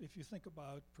 too, if you think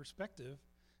about perspective,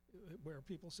 where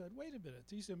people said, wait a minute,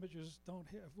 these images don't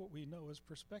have what we know as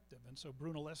perspective. And so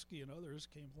Brunelleschi and others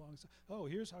came along and said, oh,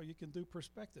 here's how you can do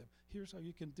perspective. Here's how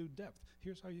you can do depth.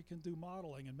 Here's how you can do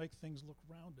modeling and make things look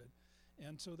rounded.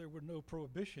 And so there were no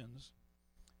prohibitions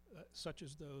such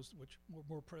as those which were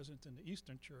more present in the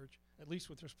Eastern Church, at least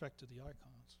with respect to the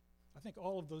icons. I think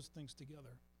all of those things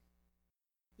together.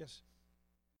 Yes?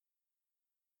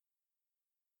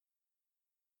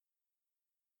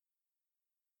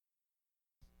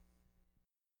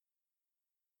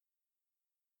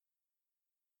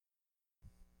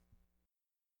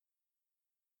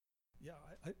 Yeah,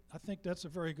 I think that's a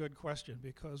very good question,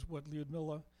 because what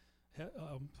Lyudmila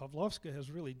Pavlovska has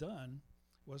really done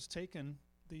was taken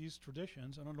these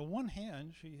traditions, and on the one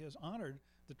hand, she has honored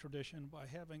the tradition by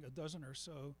having a dozen or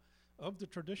so of the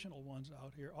traditional ones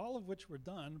out here, all of which were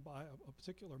done by a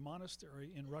particular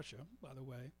monastery in Russia, by the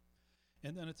way.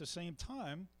 And then at the same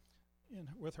time,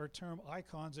 with her term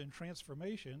icons in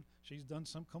transformation, she's done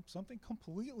something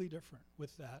completely different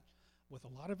with that, with a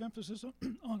lot of emphasis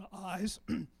on eyes,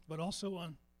 but also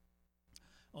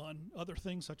on other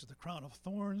things such as the crown of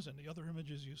thorns and the other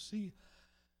images you see.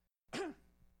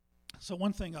 So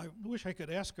one thing I wish I could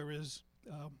ask her is,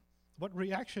 what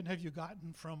reaction have you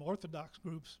gotten from Orthodox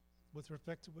groups with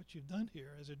respect to what you've done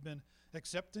here? Has it been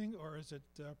accepting, or has it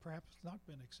perhaps not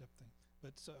been accepting? But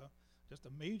it's just a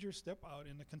major step out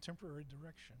in the contemporary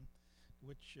direction,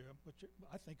 which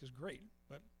I think is great,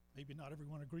 but maybe not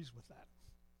everyone agrees with that.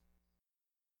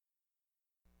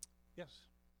 Yes?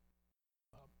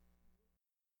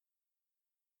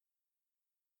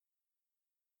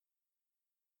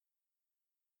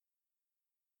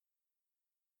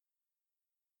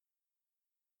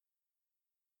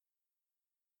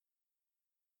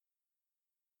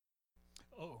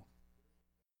 Oh,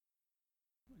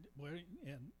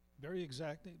 and very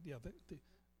exact. Yeah,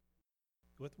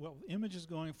 with images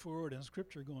going forward and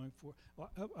scripture going forward,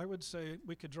 I would say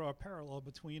we could draw a parallel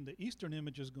between the Eastern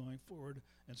images going forward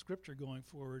and scripture going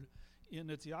forward, in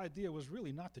that the idea was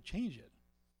really not to change it.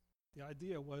 The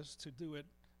idea was to do it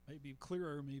maybe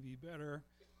clearer, maybe better,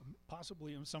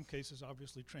 possibly in some cases,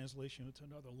 obviously, translation into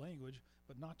another language,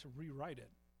 but not to rewrite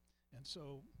it. And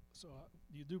so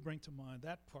you do bring to mind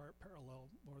that part parallel,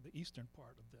 or the Eastern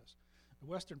part of this. The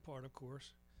Western part, of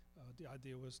course, the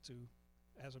idea was to,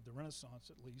 as of the Renaissance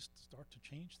at least, start to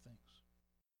change things.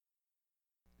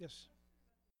 Yes?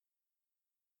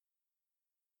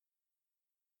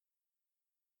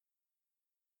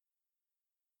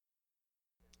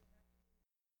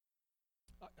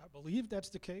 I believe that's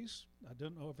the case. I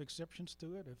don't know of exceptions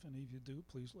to it. If any of you do,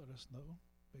 please let us know,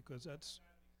 because that's...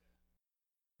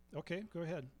 Okay, go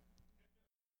ahead.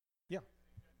 Yeah.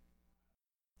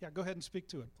 Yeah, go ahead and speak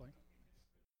to it, Plank.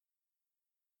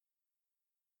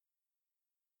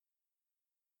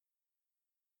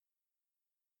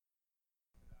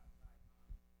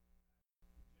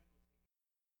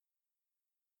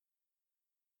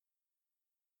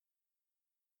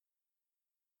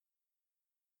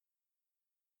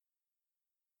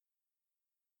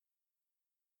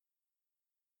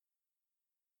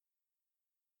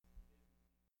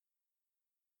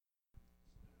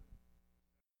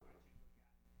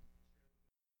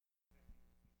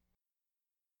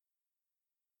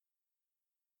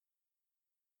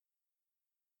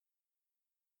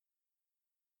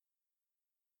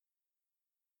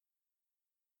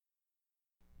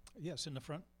 Yes, in the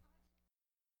front.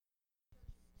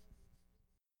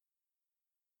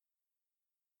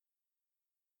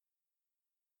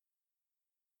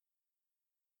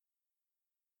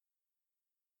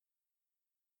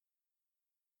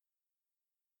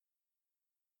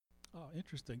 Oh,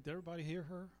 interesting. Did everybody hear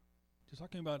her? She's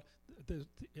talking about the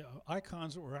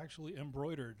icons that were actually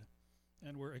embroidered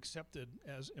and were accepted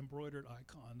as embroidered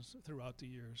icons throughout the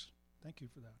years. Thank you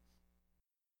for that.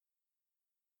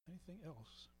 Anything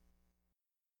else?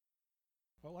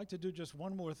 Well, I'd like to do just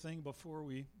one more thing before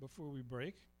we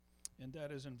break, and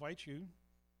that is invite you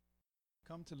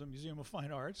come to the Museum of Fine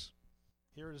Arts.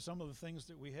 Here are some of the things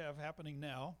that we have happening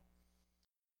now.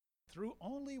 Through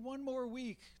only one more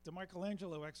week, the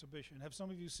Michelangelo exhibition. Have some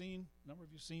of you seen, a number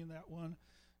of you seen that one?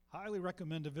 Highly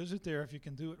recommend a visit there if you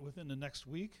can do it within the next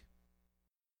week.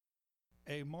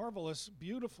 A marvelous,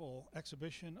 beautiful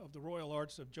exhibition of the Royal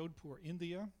Arts of Jodhpur,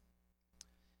 India.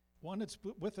 One that's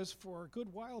with us for a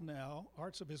good while now,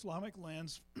 Arts of Islamic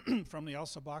Lands from the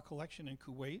Al-Sabah collection in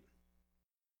Kuwait.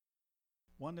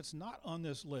 One that's not on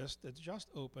this list, that's just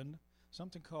opened,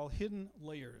 something called Hidden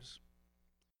Layers.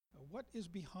 What is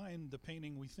behind the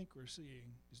painting we think we're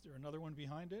seeing? Is there another one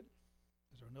behind it?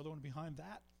 Is there another one behind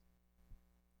that?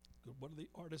 What are the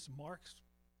artist's marks?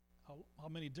 How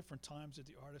many different times did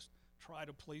the artist try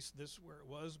to place this where it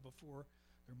was before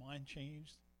their mind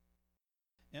changed?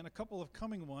 And a couple of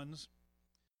coming ones.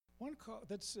 One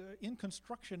that's in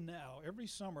construction now. Every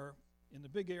summer in the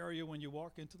big area when you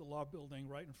walk into the law building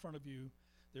right in front of you,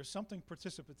 there's something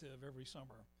participative every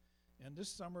summer. And this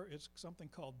summer it's something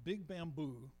called Big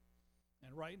Bamboo.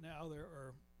 And right now there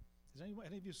are, has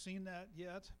any of you seen that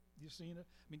yet? You've seen it?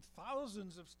 I mean,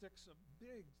 thousands of sticks of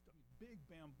big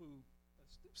bamboo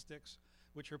sticks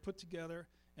which are put together,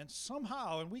 and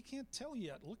somehow, and we can't tell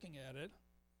yet looking at it,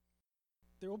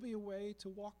 there will be a way to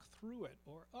walk through it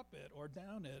or up it or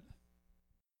down it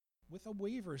with a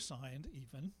waiver signed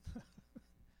even.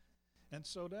 And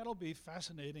so that'll be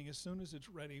fascinating as soon as it's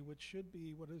ready, which should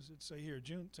be, what does it say here,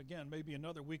 June, again, maybe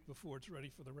another week before it's ready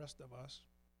for the rest of us.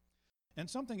 And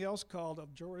something else called a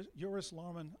Joris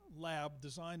Larman Lab,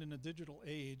 designed in a digital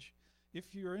age.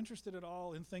 If you're interested at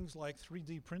all in things like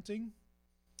 3D printing,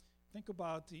 think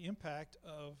about the impact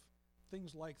of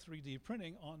things like 3D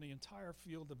printing on the entire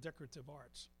field of decorative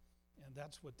arts. And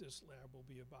that's what this lab will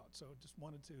be about. So just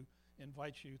wanted to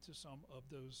invite you to some of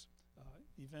those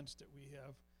events that we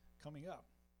have coming up.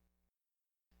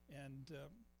 And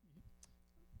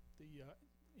the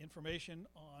information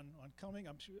on coming,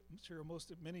 I'm sure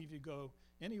many of you go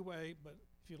anyway, but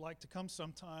if you'd like to come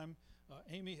sometime,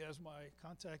 Amy has my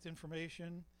contact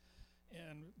information,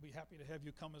 and we'd be happy to have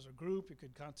you come as a group. You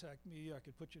could contact me. I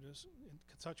could put you in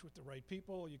touch with the right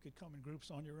people. You could come in groups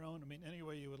on your own. I mean, any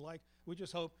way you would like. We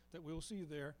just hope that we'll see you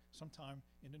there sometime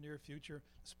in the near future,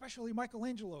 especially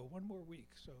Michelangelo, one more week.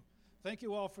 So thank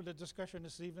you all for the discussion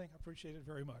this evening. I appreciate it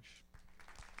very much.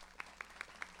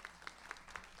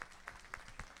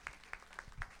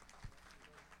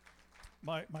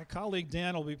 My colleague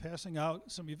Dan will be passing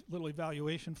out some little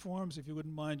evaluation forms. If you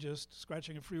wouldn't mind just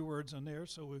scratching a few words on there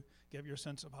so we give you a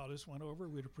sense of how this went over,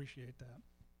 we'd appreciate that.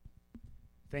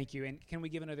 Thank you. And can we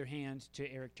give another hand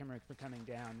to Eric Timmerick for coming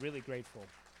down? Really grateful.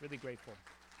 Really grateful.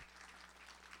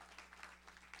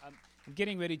 I'm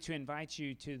getting ready to invite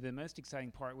you to the most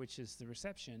exciting part, which is the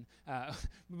reception.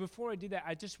 Before I do that,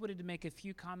 I just wanted to make a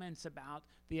few comments about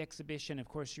the exhibition. Of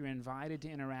course, you're invited to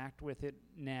interact with it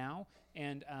now,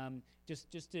 and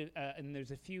and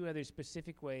there's a few other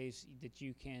specific ways that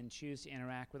you can choose to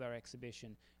interact with our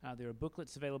exhibition. There are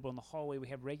booklets available in the hallway. We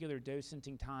have regular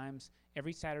docenting times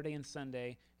every Saturday and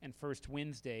Sunday, and first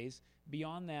Wednesdays.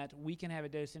 Beyond that, we can have a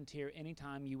docent here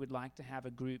anytime you would like to have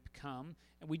a group come,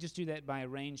 and we just do that by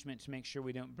arrangement to make sure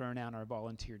we don't burn out our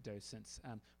volunteer docents,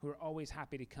 who are always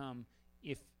happy to come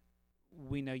if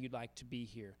we know you'd like to be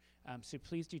here. So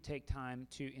please do take time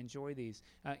to enjoy these.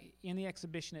 In the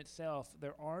exhibition itself,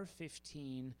 there are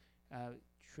 15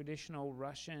 traditional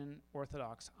Russian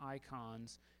Orthodox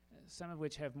icons, some of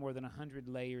which have more than 100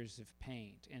 layers of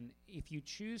paint. And if you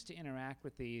choose to interact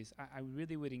with these, I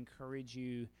really would encourage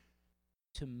you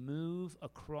to move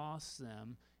across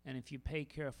them, and if you pay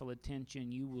careful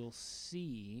attention, you will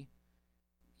see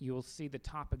the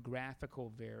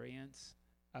topographical variants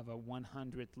of a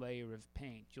 100th layer of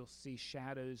paint. You'll see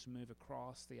shadows move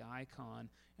across the icon,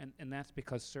 and that's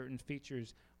because certain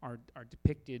features are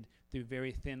depicted through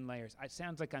very thin layers. It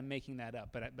sounds like I'm making that up,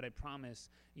 but I promise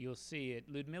you'll see it.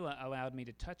 Ludmilla allowed me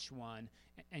to touch one,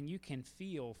 and you can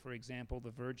feel, for example,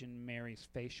 the Virgin Mary's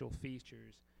facial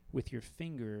features with your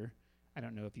finger. I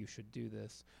don't know if you should do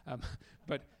this,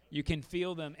 but you can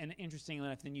feel them, and interestingly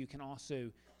enough, then you can also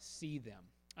see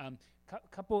them.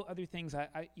 Couple other things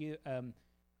I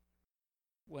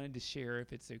wanted to share,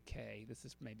 if it's okay. This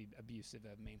is maybe abusive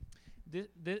of me.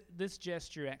 This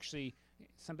gesture, actually,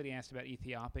 somebody asked about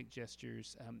Ethiopic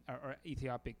gestures or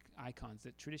Ethiopic icons.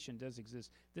 That tradition does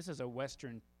exist. This is a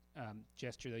Western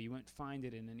gesture, though. You won't find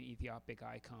it in any Ethiopic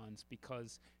icons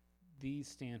because these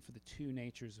stand for the two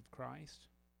natures of Christ.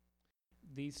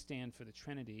 These stand for the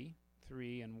Trinity,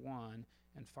 3 and 1,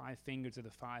 and 5 fingers are the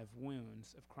 5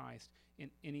 wounds of Christ. In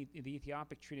the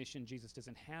Ethiopic tradition, Jesus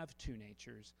doesn't have two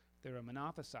natures. They're a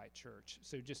Monophysite church.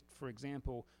 So just for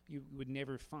example, you would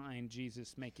never find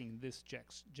Jesus making this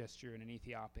gesture in an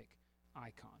Ethiopic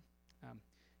icon.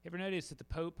 Ever notice that the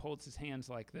Pope holds his hands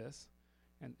like this?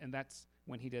 And that's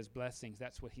when he does blessings.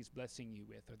 That's what he's blessing you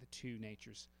with, are the two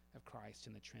natures of Christ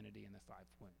and the Trinity and the five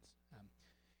wounds.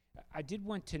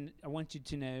 I want you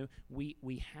to know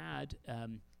we had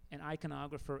an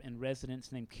iconographer in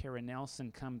residence named Kara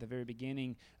Nelson come at the very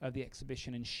beginning of the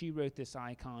exhibition, and she wrote this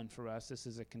icon for us. This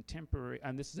is a contemporary,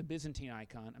 this is a Byzantine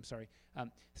icon,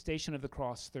 Station of the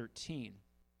Cross 13.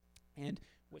 And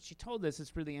what she told us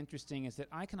is really interesting, is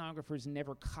that iconographers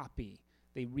never copy,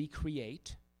 they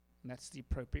recreate. And that's the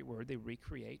appropriate word, they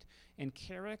recreate. And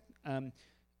Kara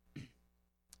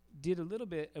did a little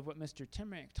bit of what Mr.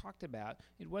 Timmerich talked about.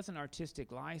 It wasn't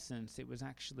artistic license, it was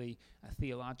actually a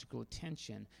theological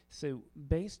attention. So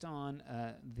based on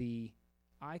the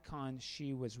icon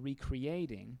she was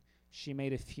recreating, she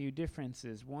made a few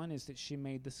differences. One is that she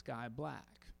made the sky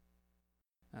black,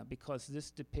 because this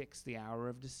depicts the hour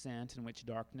of descent in which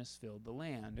darkness filled the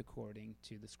land, according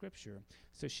to the scripture.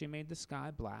 So she made the sky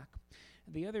black.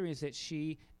 The other is that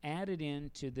she added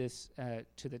into this,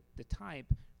 to the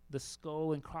type, the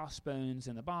skull and crossbones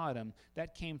in the bottom.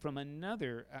 That came from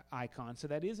another icon. So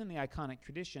that is in the iconic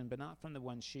tradition, but not from the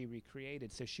one she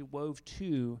recreated. So she wove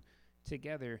two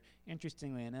together.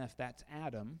 Interestingly enough, that's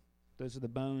Adam. Those are the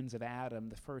bones of Adam,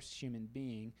 the first human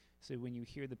being. So when you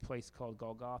hear the place called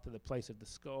Golgotha, the place of the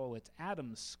skull, it's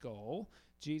Adam's skull.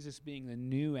 Jesus, being the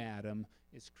new Adam,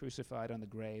 is crucified on the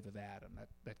grave of Adam.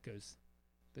 That goes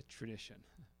the tradition.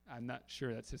 I'm not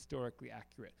sure that's historically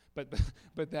accurate, but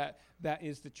that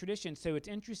is the tradition. So it's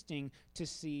interesting to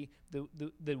see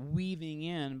the weaving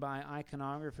in by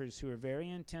iconographers who are very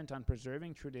intent on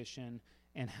preserving tradition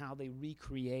and how they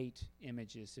recreate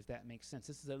images, if that makes sense.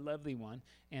 This is a lovely one.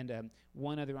 And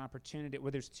one other opportunity,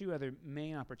 well, there's two other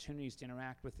main opportunities to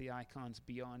interact with the icons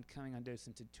beyond coming on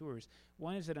Docented Tours.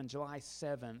 One is that on July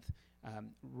 7th,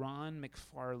 Ron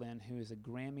McFarlane, who is a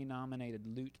Grammy-nominated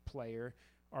lute player,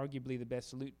 arguably the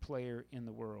best lute player in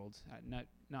the world,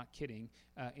 not kidding,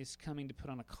 is coming to put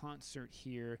on a concert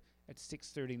here at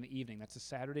 6:30 in the evening. That's a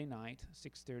Saturday night,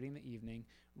 6:30 in the evening.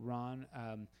 Ron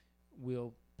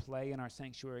will play in our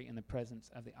sanctuary in the presence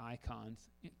of the icons.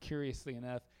 Curiously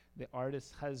enough, the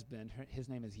artist's husband, his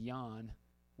name is Jan,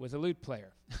 was a lute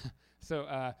player.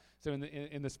 So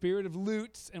in the spirit of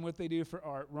lutes and what they do for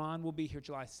art, Ron will be here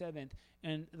July 7th.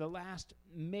 And the last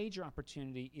major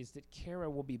opportunity is that Kara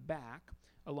will be back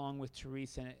along with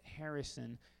Teresa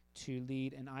Harrison to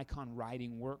lead an icon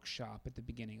writing workshop at the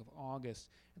beginning of August.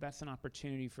 That's an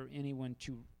opportunity for anyone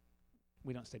to,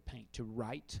 we don't say paint, to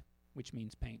write, which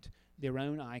means paint, their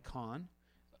own icon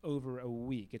over a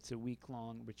week. It's a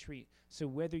week-long retreat. So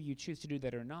whether you choose to do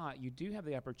that or not, you do have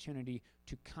the opportunity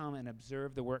to come and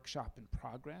observe the workshop in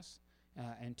progress,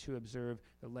 and to observe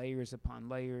the layers upon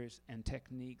layers and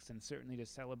techniques, and certainly to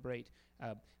celebrate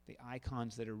the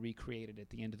icons that are recreated at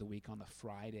the end of the week on the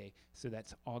Friday. So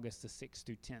that's August the 6th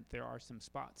through 10th. There are some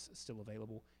spots still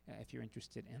available if you're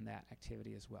interested in that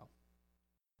activity as well.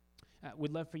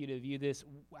 We'd love for you to view this.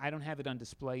 I don't have it on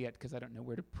display yet because I don't know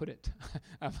where to put it.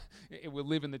 It will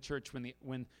live in the church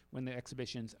when the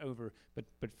exhibition's over, but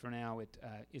for now it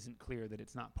isn't clear that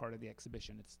it's not part of the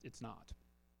exhibition. It's not.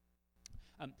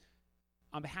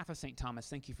 On behalf of St. Thomas,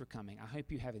 thank you for coming. I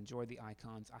hope you have enjoyed the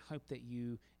icons. I hope that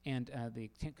you, and the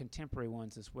contemporary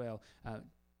ones as well.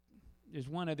 There's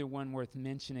one other one worth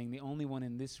mentioning, the only one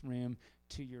in this room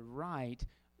to your right.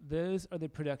 Those are the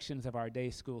productions of our day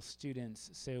school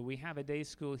students. So we have a day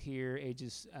school here,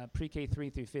 ages pre-K 3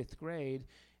 through 5th grade,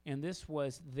 and this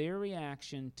was their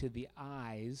reaction to the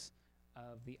eyes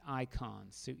of the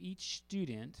icons. So each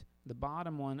student, the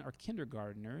bottom one are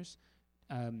kindergartners,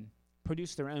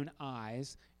 produce their own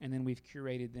eyes, and then we've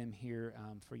curated them here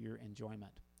for your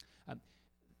enjoyment.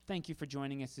 Thank you for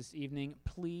joining us this evening.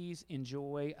 Please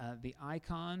enjoy the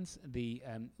icons, the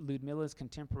Ludmilla's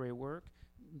contemporary work.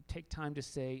 Take time to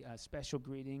say special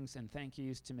greetings and thank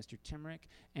yous to Mr. Timmerich,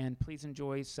 and please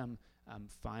enjoy some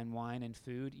fine wine and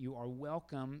food. You are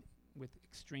welcome, with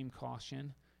extreme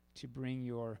caution, to bring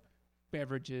your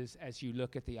beverages as you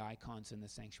look at the icons in the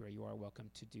sanctuary. You are welcome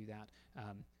to do that.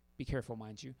 Be careful,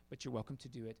 mind you, but you're welcome to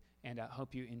do it, and I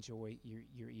hope you enjoy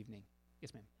your evening.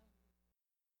 Yes, ma'am.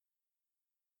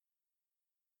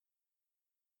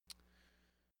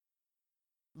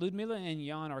 Ludmilla and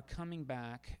Jan are coming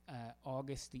back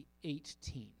August the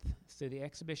 18th. So the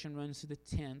exhibition runs to the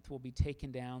 10th, will be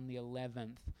taken down the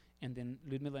 11th, and then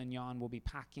Ludmilla and Jan will be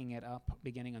packing it up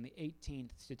beginning on the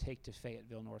 18th to take to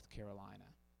Fayetteville, North Carolina.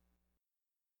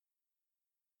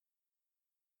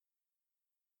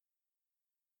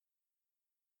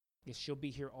 August. She'll be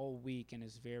here all week and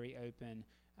is very open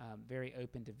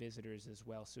to visitors as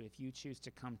well. So if you choose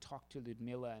to come talk to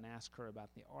Ludmila and ask her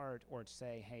about the art, or to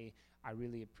say, hey, I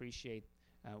really appreciate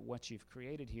what you've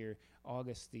created here,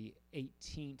 August the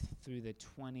 18th through the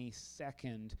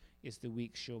 22nd is the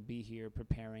week she'll be here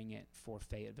preparing it for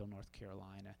Fayetteville, North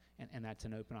Carolina. And that's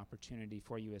an open opportunity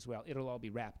for you as well. It'll all be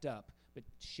wrapped up, but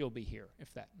she'll be here,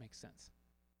 if that makes sense.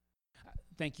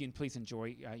 Thank you, and please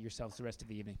enjoy yourselves the rest of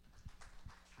the evening.